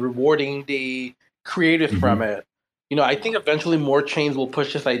use, and rewarding the creators from it. I think eventually more chains will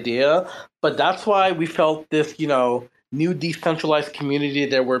push this idea, but that's why we felt this, new decentralized community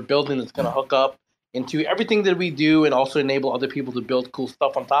that we're building that's going to hook up into everything that we do and also enable other people to build cool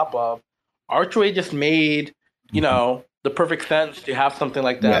stuff on top of. Archway just made, the perfect sense to have something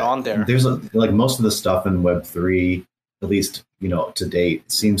like that on there. There's like most of the stuff in Web3, at least, to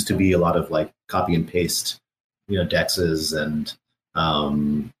date, seems to be a lot of like copy and paste, dexes and,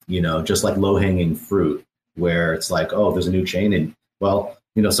 just like low hanging fruit, where it's like, oh, there's a new chain, and well,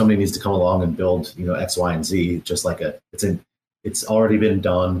 somebody needs to come along and build, X, Y, and Z, just like it's already been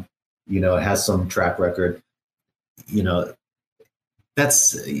done, it has some track record,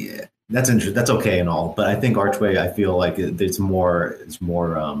 that's interesting. That's okay and all, but I think Archway, I feel like it's more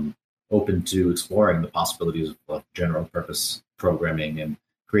open to exploring the possibilities of general purpose programming and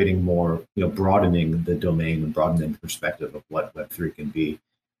creating more, broadening the domain and broadening the perspective of what Web3 can be.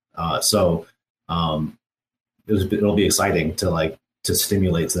 So it'll be exciting to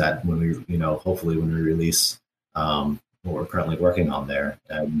stimulate that when we, hopefully when we release what we're currently working on there,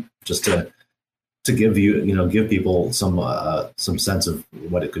 and just to give give people some sense of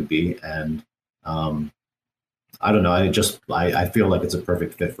what it could be. And I don't know, I feel like it's a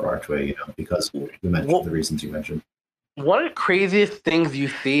perfect fit for Archway, because you mentioned the reasons you mentioned. One of the craziest things you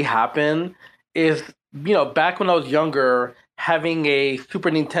see happen is, back when I was younger, having a Super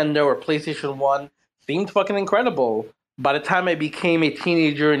Nintendo or PlayStation 1 seemed fucking incredible. By the time I became a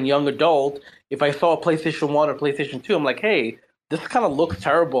teenager and young adult, if I saw a PlayStation 1 or PlayStation 2, I'm like, hey, this kind of looks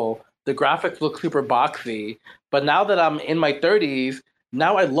terrible. The graphics look super boxy. But now that I'm in my 30s,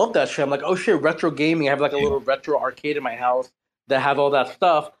 now I love that shit. I'm like, oh shit, retro gaming. I have like a little retro arcade in my house that has all that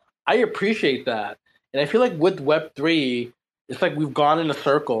stuff. I appreciate that. And I feel like with Web3, it's like we've gone in a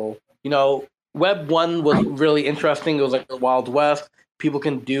circle. Web 1 was really interesting. It was like the Wild West. People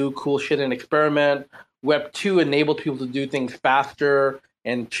can do cool shit and experiment. Web 2 enabled people to do things faster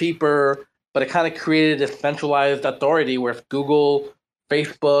and cheaper, but it kind of created a centralized authority where if Google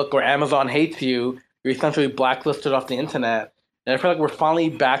Facebook or Amazon hates you, you're essentially blacklisted off the internet. And I feel like we're finally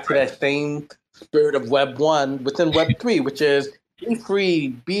back to that same spirit of Web 1 within Web 3, which is be free,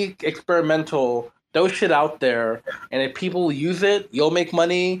 be experimental, throw shit out there. And if people use it, you'll make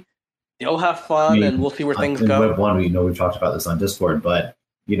money, you'll have fun, and we'll see where things in go. Web 1, we've talked about this on Discord, but,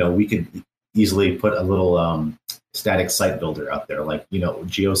 we could easily put a little static site builder out there, like,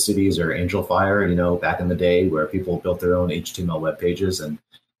 GeoCities or AngelFire, back in the day where people built their own HTML web pages. And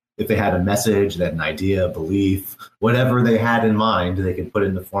if they had a message, that an idea, belief, whatever they had in mind, they could put it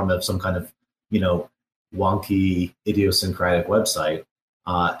in the form of some kind of, wonky, idiosyncratic website.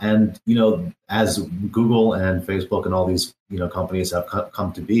 And, as Google and Facebook and all these, companies have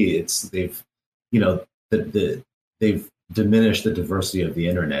come to be, they've diminished the diversity of the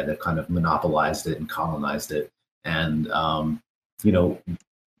internet. They've kind of monopolized it and colonized it. And,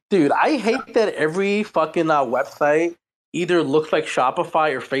 Dude, I hate that every fucking website either looks like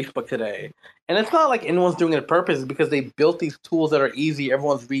Shopify or Facebook today. And it's not like anyone's doing it on purpose. It's because they built these tools that are easy.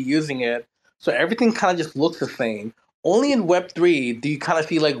 Everyone's reusing it. So everything kind of just looks the same. Only in Web3 do you kind of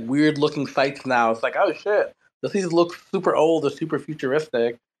see like weird looking sites now. It's like, oh shit, these look super old or super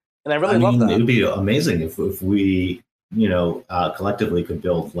futuristic. And I really love that. It would be amazing if we, collectively could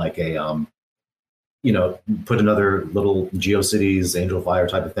build like a, put another little GeoCities, AngelFire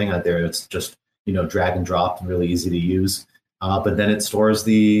type of thing out there. It's just, drag and drop, really easy to use. But then it stores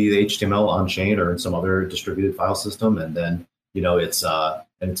the HTML on chain or in some other distributed file system. And then, it's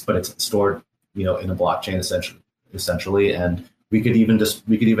stored, in a blockchain essentially. And we could even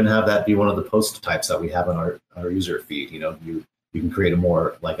have that be one of the post types that we have on our user feed. You can create a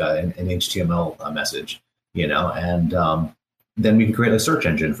more like an HTML message, and then we can create a search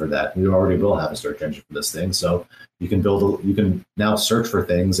engine for that. We already will have a search engine for this thing. So you can now search for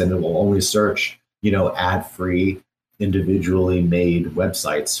things, and it will only search, ad-free, individually made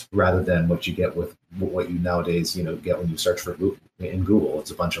websites, rather than what you get with what you nowadays, get when you search for in Google.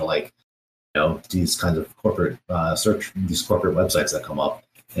 It's a bunch of like, these kinds of corporate these corporate websites that come up.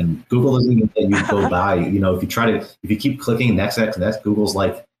 And Google doesn't even let you go by. If you keep clicking next, Google's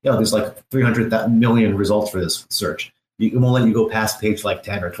like, there's like 300 million results for this search. It won't let you go past page like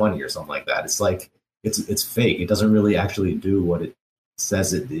 10 or 20 or something like that. It's like, it's fake. It doesn't really actually do what it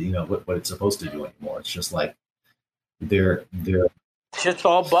says it, what it's supposed to do anymore. It's just like they're shit's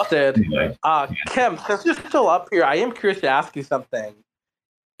all busted. Anyway. Kim, since you're still up here, I am curious to ask you something.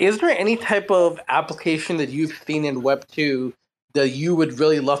 Is there any type of application that you've seen in Web 2 that you would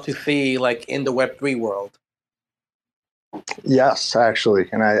really love to see like in the Web 3 world? Yes, actually.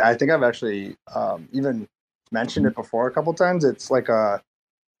 And I think I've actually even mentioned it before a couple times. It's like a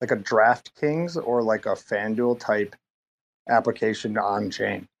DraftKings or like a FanDuel type application on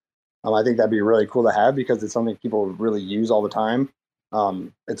chain. I think that'd be really cool to have because it's something people really use all the time.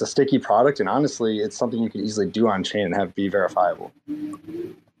 It's a sticky product, and honestly, it's something you could easily do on chain and have be verifiable.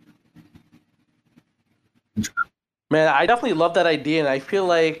 Man, I definitely love that idea, and I feel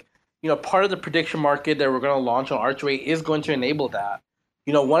like part of the prediction market that we're going to launch on Archway is going to enable that.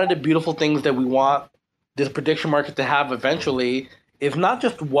 One of the beautiful things that we want this prediction market to have eventually is not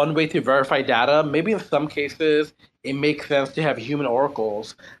just one way to verify data. Maybe in some cases it makes sense to have human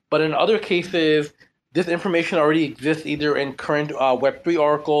oracles, but in other cases this information already exists either in current Web3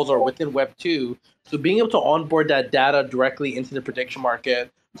 oracles or within Web 2. So being able to onboard that data directly into the prediction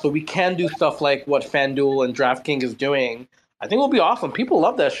market so we can do stuff like what FanDuel and DraftKings is doing, I think will be awesome. People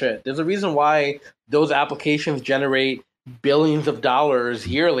love that shit. There's a reason why those applications generate billions of dollars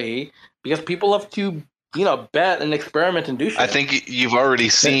yearly, because people love to bet and experiment and do shit. I think you've already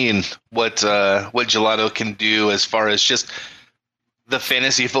seen what Gelotto can do as far as just the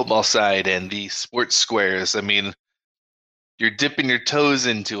fantasy football side and the sports squares. I mean, you're dipping your toes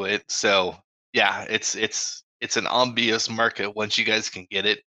into it. So yeah, it's an obvious market. Once you guys can get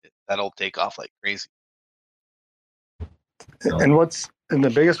it, that'll take off like crazy. And the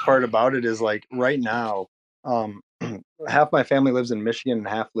biggest part about it is like right now, half my family lives in Michigan and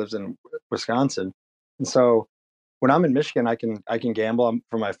half lives in Wisconsin. And so when I'm in Michigan, I can gamble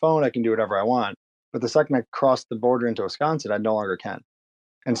from my phone. I can do whatever I want. But the second I cross the border into Wisconsin, I no longer can.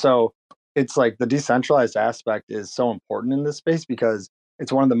 And so it's like the decentralized aspect is so important in this space because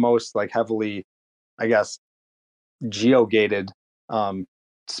it's one of the most like heavily, I guess, geo-gated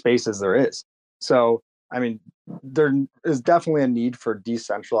spaces there is. So, I mean, there is definitely a need for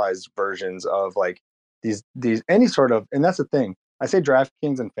decentralized versions of like these any sort of, and that's the thing. I say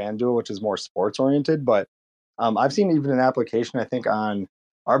DraftKings and FanDuel, which is more sports oriented, but I've seen even an application, I think, on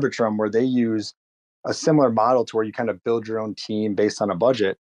Arbitrum where they use a similar model to where you kind of build your own team based on a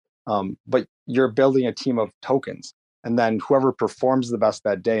budget, but you're building a team of tokens. and then whoever performs the best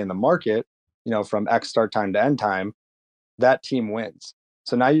that day in the market, from X start time to end time, that team wins.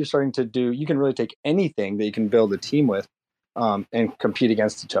 So now you're starting to you can really take anything that you can build a team with, and compete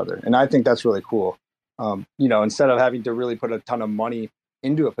against each other. And I think that's really cool. Instead of having to really put a ton of money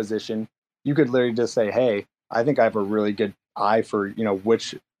into a position, you could literally just say, hey, I think I have a really good eye for,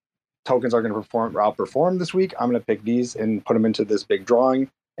 which tokens are going to outperform this week. I'm going to pick these and put them into this big drawing,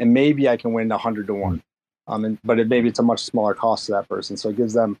 and maybe I can win 100 to 1. But maybe it's a much smaller cost to that person. So it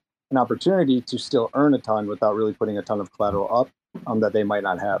gives them an opportunity to still earn a ton without really putting a ton of collateral up that they might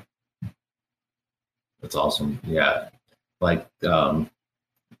not have. That's awesome. Yeah. Like, if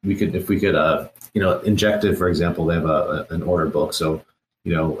we could, Injective, for example, they have an order book. So,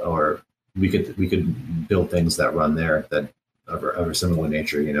 or we could build things that run there that of a similar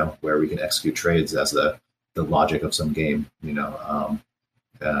nature, where we can execute trades as the logic of some game,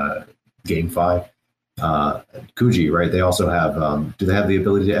 GameFi. Kuji, right? They also have, do they have the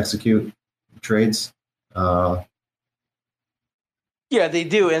ability to execute trades? Yeah, they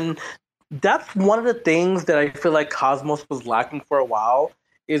do. And that's one of the things that I feel like Cosmos was lacking for a while,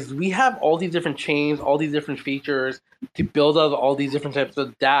 is we have all these different chains, all these different features to build out all these different types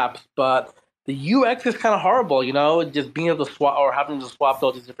of dApps, but the UX is kind of horrible, just being able to swap or having to swap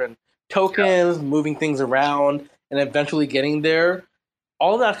all these different tokens, moving things around, and eventually getting there.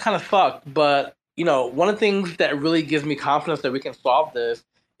 All of that kind of sucked, but one of the things that really gives me confidence that we can solve this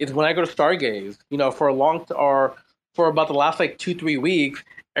is when I go to Stargaze. For about the last 2-3 weeks,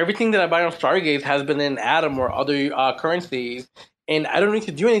 everything that I buy on Stargaze has been in Atom or other currencies, and I don't need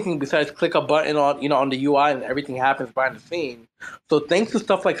to do anything besides click a button on the UI, and everything happens behind the scene. So thanks to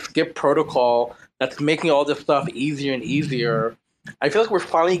stuff like Skip Protocol, that's making all this stuff easier and easier. I feel like we're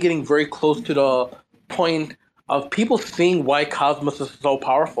finally getting very close to the point of people seeing why Cosmos is so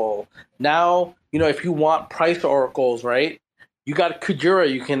powerful. Now, if you want price oracles, right? You got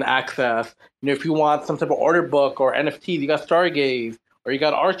Kujira you can access. If you want some type of order book or NFTs, you got Stargaze or you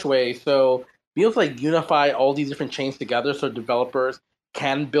got Archway. So be able to unify all these different chains together so developers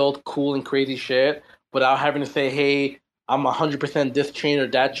can build cool and crazy shit without having to say, hey, I'm 100% this chain or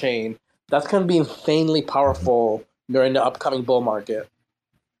that chain. That's going to be insanely powerful during the upcoming bull market.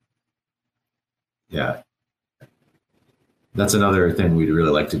 Yeah. That's another thing we'd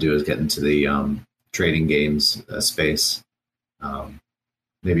really like to do, is get into the trading games space,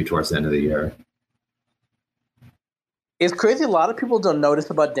 maybe towards the end of the year. It's crazy. A lot of people don't notice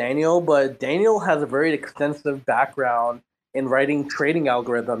about Daniel, but Daniel has a very extensive background in writing trading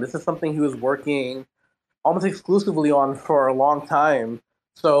algorithms. This is something he was working almost exclusively on for a long time.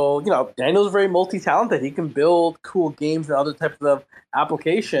 So, Daniel's very multi-talented. He can build cool games and other types of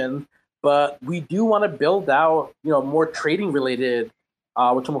applications, but we do want to build out, more trading-related,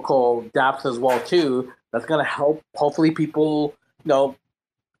 which we'll call dApps as well, too. That's going to help, hopefully, people,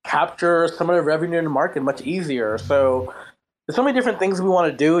 capture some of the revenue in the market much easier. So there's so many different things we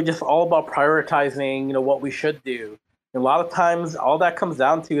want to do, just all about prioritizing, what we should do. And a lot of times, all that comes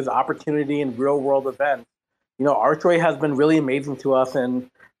down to is opportunity and real-world events. Archway has been really amazing to us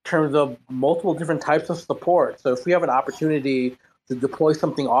in terms of multiple different types of support. So if we have an opportunity to deploy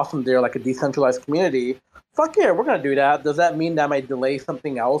something awesome there, like a decentralized community, fuck yeah, we're going to do that. Does that mean that might delay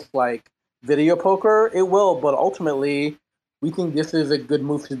something else like video poker? It will, but ultimately, we think this is a good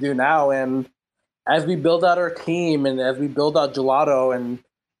move to do now. And as we build out our team and as we build out Gelotto, and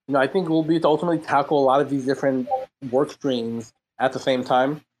I think we'll be able to ultimately tackle a lot of these different work streams at the same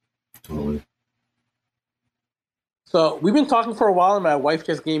time. Totally. So we've been talking for a while, and my wife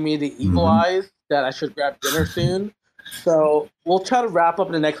just gave me the evil eyes that I should grab dinner soon. So we'll try to wrap up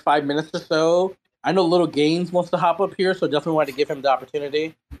in the next 5 minutes or so. I know Little Gaines wants to hop up here, so definitely want to give him the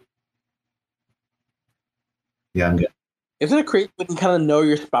opportunity. Yeah, I'm good. Isn't it crazy when you kind of know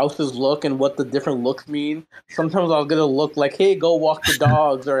your spouse's look and what the different looks mean? Sometimes I'll get a look like, hey, go walk the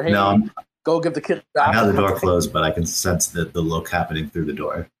dogs, or hey, go give the kid I have the door closed, but I can sense the look happening through the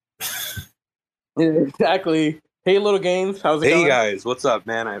door. Exactly. Hey, Little Gaines, how's it going? Hey, guys. What's up,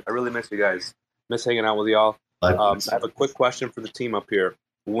 man? I really miss you guys. Miss hanging out with y'all. I have a quick question for the team up here.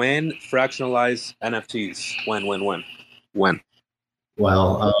 When fractionalize NFTs? When?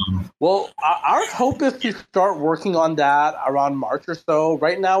 Well, our hope is to start working on that around March or so.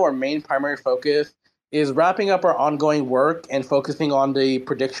 Right now, our main primary focus is wrapping up our ongoing work and focusing on the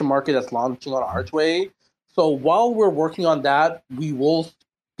prediction market that's launching on Archway. So while we're working on that, we will,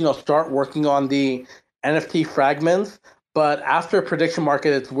 start working on the NFT fragments. But after prediction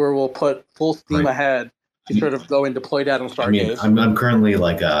market, it's where we'll put full steam ahead to sort of go and deploy that on Stargaze. I'm currently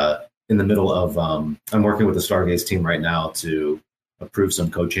in the middle of I'm working with the Stargaze team right now to approve some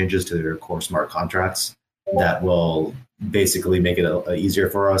code changes to their core smart contracts. that will basically make it easier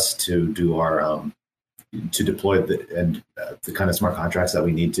for us to do our to deploy the kind of smart contracts that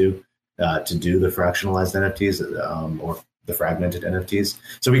we need to do the fractionalized NFTs or the fragmented NFTs.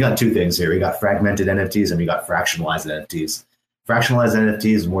 So we got two things here. We got fragmented NFTs and we got fractionalized NFTs. Fractionalized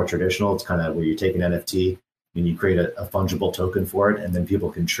NFT is more traditional. It's kind of where you take an NFT and you create a fungible token for it, and then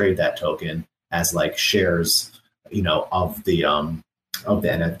people can trade that token as like shares, of the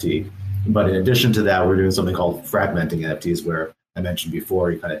NFT. But in addition to that, we're doing something called fragmenting NFTs, where I mentioned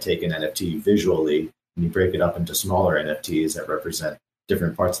before, you kind of take an NFT visually and you break it up into smaller NFTs that represent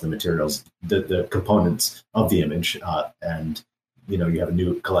different parts of the materials, the components of the image, and you have a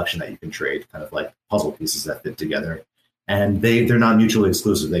new collection that you can trade, kind of like puzzle pieces that fit together. And they're not mutually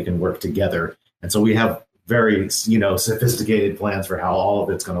exclusive; they can work together. And so we have very sophisticated plans for how all of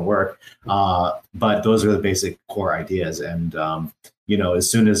it's going to work. But those are the basic core ideas. And as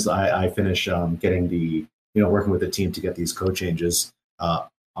soon as I finish getting the working with the team to get these code changes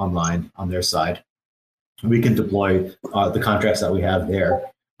online on their side, we can deploy the contracts that we have there.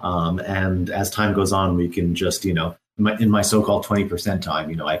 And as time goes on, we can just, in my so-called 20%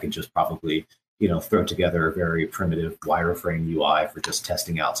 time, I can just probably, throw together a very primitive wireframe UI for just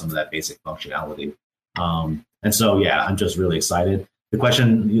testing out some of that basic functionality. And so, yeah, I'm just really excited. The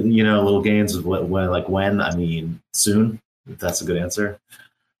question, little gains is when, I mean, soon, if that's a good answer.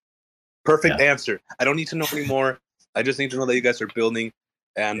 Perfect answer. I don't need to know anymore. I just need to know that you guys are building,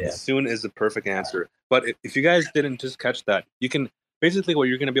 and soon is the perfect answer. But if you guys didn't just catch that, you can basically what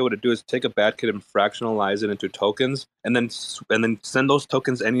you're going to be able to do is take a bad kit and fractionalize it into tokens, and then send those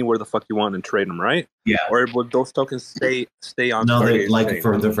tokens anywhere the fuck you want and trade them, right? Yeah. Or would those tokens stay on? No,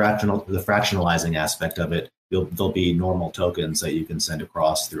 for the fractionalizing aspect of it, there'll be normal tokens that you can send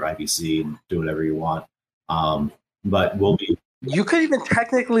across through IBC and do whatever you want. But you could even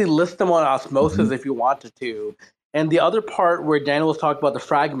technically list them on Osmosis if you wanted to. And the other part where Daniel was talking about the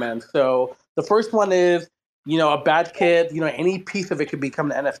fragments. So the first one is, a bad kid, any piece of it could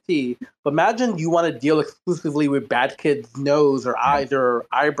become an NFT. But imagine you want to deal exclusively with bad kid's nose or eyes or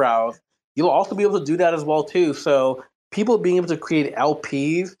eyebrows. You'll also be able to do that as well, too. So people being able to create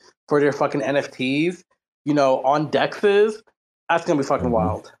LPs for their fucking NFTs, on DEXs, that's going to be fucking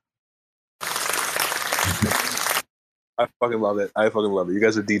wild. I fucking love it. You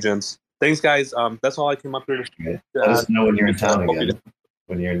guys are degens. Thanks, guys. That's all I came up here to. Let us know when you're in town again.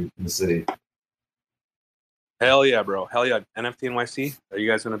 When you're in the city. Hell yeah, bro. Hell yeah. NFT NYC. Are you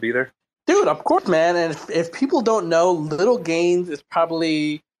guys going to be there? Dude, of course, man. And if people don't know, Little Gains is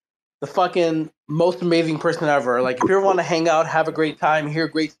probably the fucking most amazing person ever. Like, if you ever want to hang out, have a great time, hear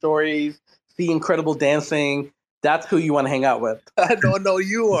great stories, see incredible dancing, that's who you want to hang out with. No,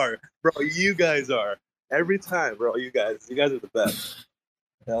 you are. Bro, you guys are. Every time, bro. You guys are the best.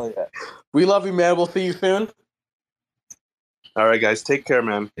 Hell yeah. We love you, man. We'll see you soon. All right, guys. Take care,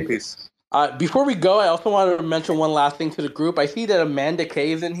 man. Peace. Before we go, I also wanted to mention one last thing to the group. I see that Amanda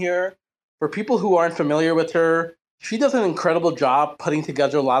Kay is in here. For people who aren't familiar with her, she does an incredible job putting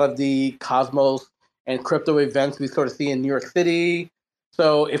together a lot of the Cosmos and crypto events we sort of see in New York City.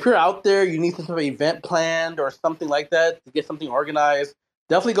 So if you're out there, you need some sort of event planned or something like that to get something organized,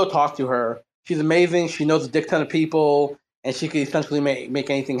 definitely go talk to her. She's amazing. She knows a dick ton of people, and she can essentially make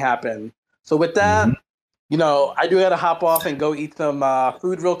anything happen. So with that, I do got to hop off and go eat some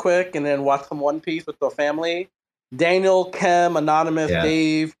food real quick and then watch some One Piece with the family. Daniel, Kem, Anonymous,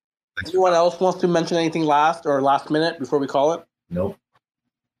 Dave, anyone else wants to mention anything last minute before we call it? Nope.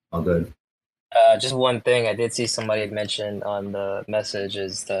 All good. Just one thing. I did see somebody mention on the message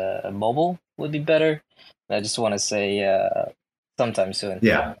is the mobile would be better. I just want to say sometime soon.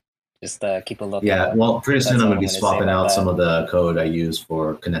 Yeah. Just keep a look. Yeah, well, pretty soon I'm going to be swapping out some of the code I use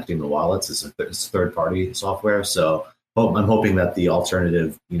for connecting the wallets. It's third-party software, so I'm hoping that the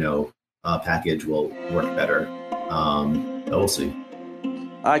alternative, package will work better. But we'll see.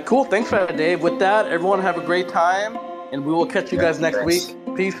 All right, cool. Thanks for that, Dave. With that, everyone have a great time, and we will catch you guys next week.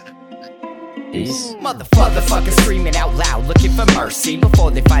 Peace. Peace. Motherfuckers screaming out loud, looking for mercy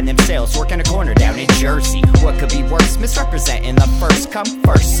before they find themselves working a corner down in Jersey. What could be worse? Misrepresenting the first come,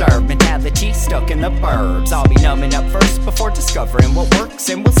 first serve mentality stuck in the burbs. I'll be numbing up first before discovering what works,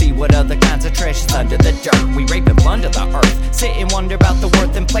 and we'll see what other kinds of trash is under the dirt. We rape and plunder the earth, sit and wonder about the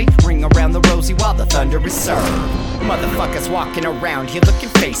worth and play. Ring around the rosy while the thunder is served. Motherfuckers walking around here looking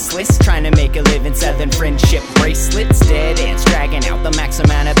faceless, trying to make a living selling friendship bracelets. Dead ends dragging out the max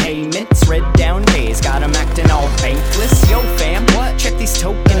amount of payments. Red down days, got 'em acting all bankless. Yo fam, what? Check these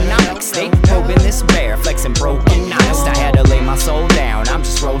tokenomics. They probing this bear, flexing broken honest. I had to lay my soul down, I'm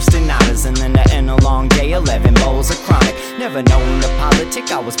just roasting otters. And then to end a long day, 11 bowls of chronic. Never known to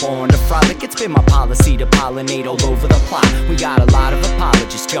politic, I was born to frolic. It's been my policy to pollinate all over the plot. We got a lot of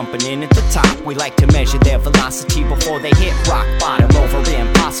apologists jumping in at the top. We like to measure their velocity before they hit rock bottom. Over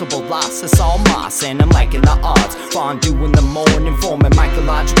impossible loss, it's all moss, and I'm liking the odds. Fondue in the morning, forming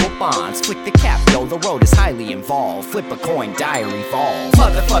mycological bonds. Flick the cap, yo, the road is highly involved. Flip a coin, diary falls.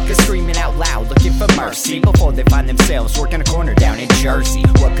 Motherfuckers screaming out loud, looking for mercy before they find themselves working a corner down in Jersey.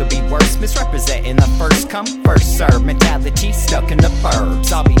 What could be worse? Misrepresenting the first come, first serve mentality stuck in the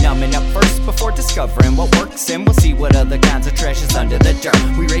burbs. I'll be numbing up first before discovering what works, and we'll see what other kinds of treasures under the dirt.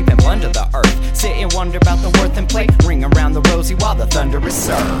 We rape and plunder the earth, sit and wonder about the worth and play. Ring around the rosy while the thunder is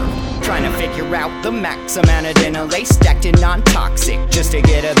served. Trying to figure out the max amount of dinner lace stacked in non-toxic, just to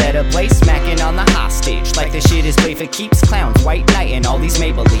get a better place. Smacking on the hostage like the shit is played for keeps. Clowns, white knight, and all these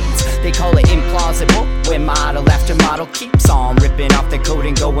Maybellines. They call it implausible when model after model keeps on ripping off the coat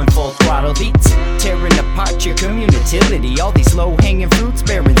and going full throttle beats, tearing apart your community. All these low-hanging fruits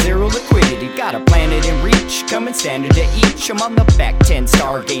bearing zero liquidity. Got a planet in reach, coming standard to each. I'm on the back 10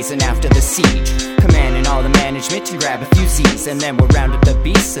 stargazing after the siege, commanding all the management to grab a few Z's, and then we'll round up the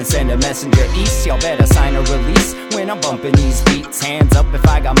beasts and send a messenger east. Y'all better sign a release when I'm bumping these beats. Hands up if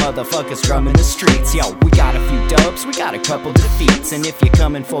I got motherfuckers drumming the streets. Yo, we got a few dubs, we got a couple defeats, and if you're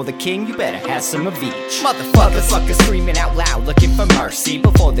coming for the king, you better have some of each. Motherfuckers screaming out loud, looking for mercy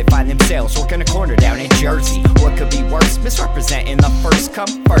before they find themselves working a corner down in Jersey. What could be worse? Misrepresenting the first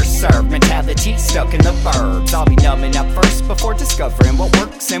come, first serve mentality stuck in the burbs. I'll be numbing up first before discovering what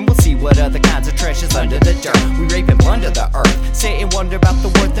works, and we'll see what other kinds of treasures under the dirt. We rape and plunder the earth, sit and wonder about the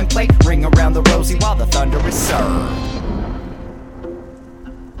worth and play. Ring around the rosy while the thunder is served.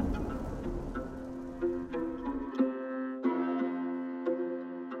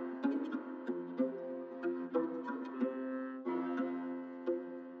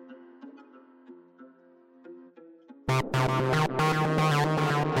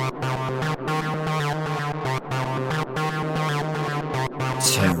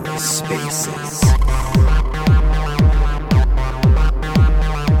 TerraSpaces.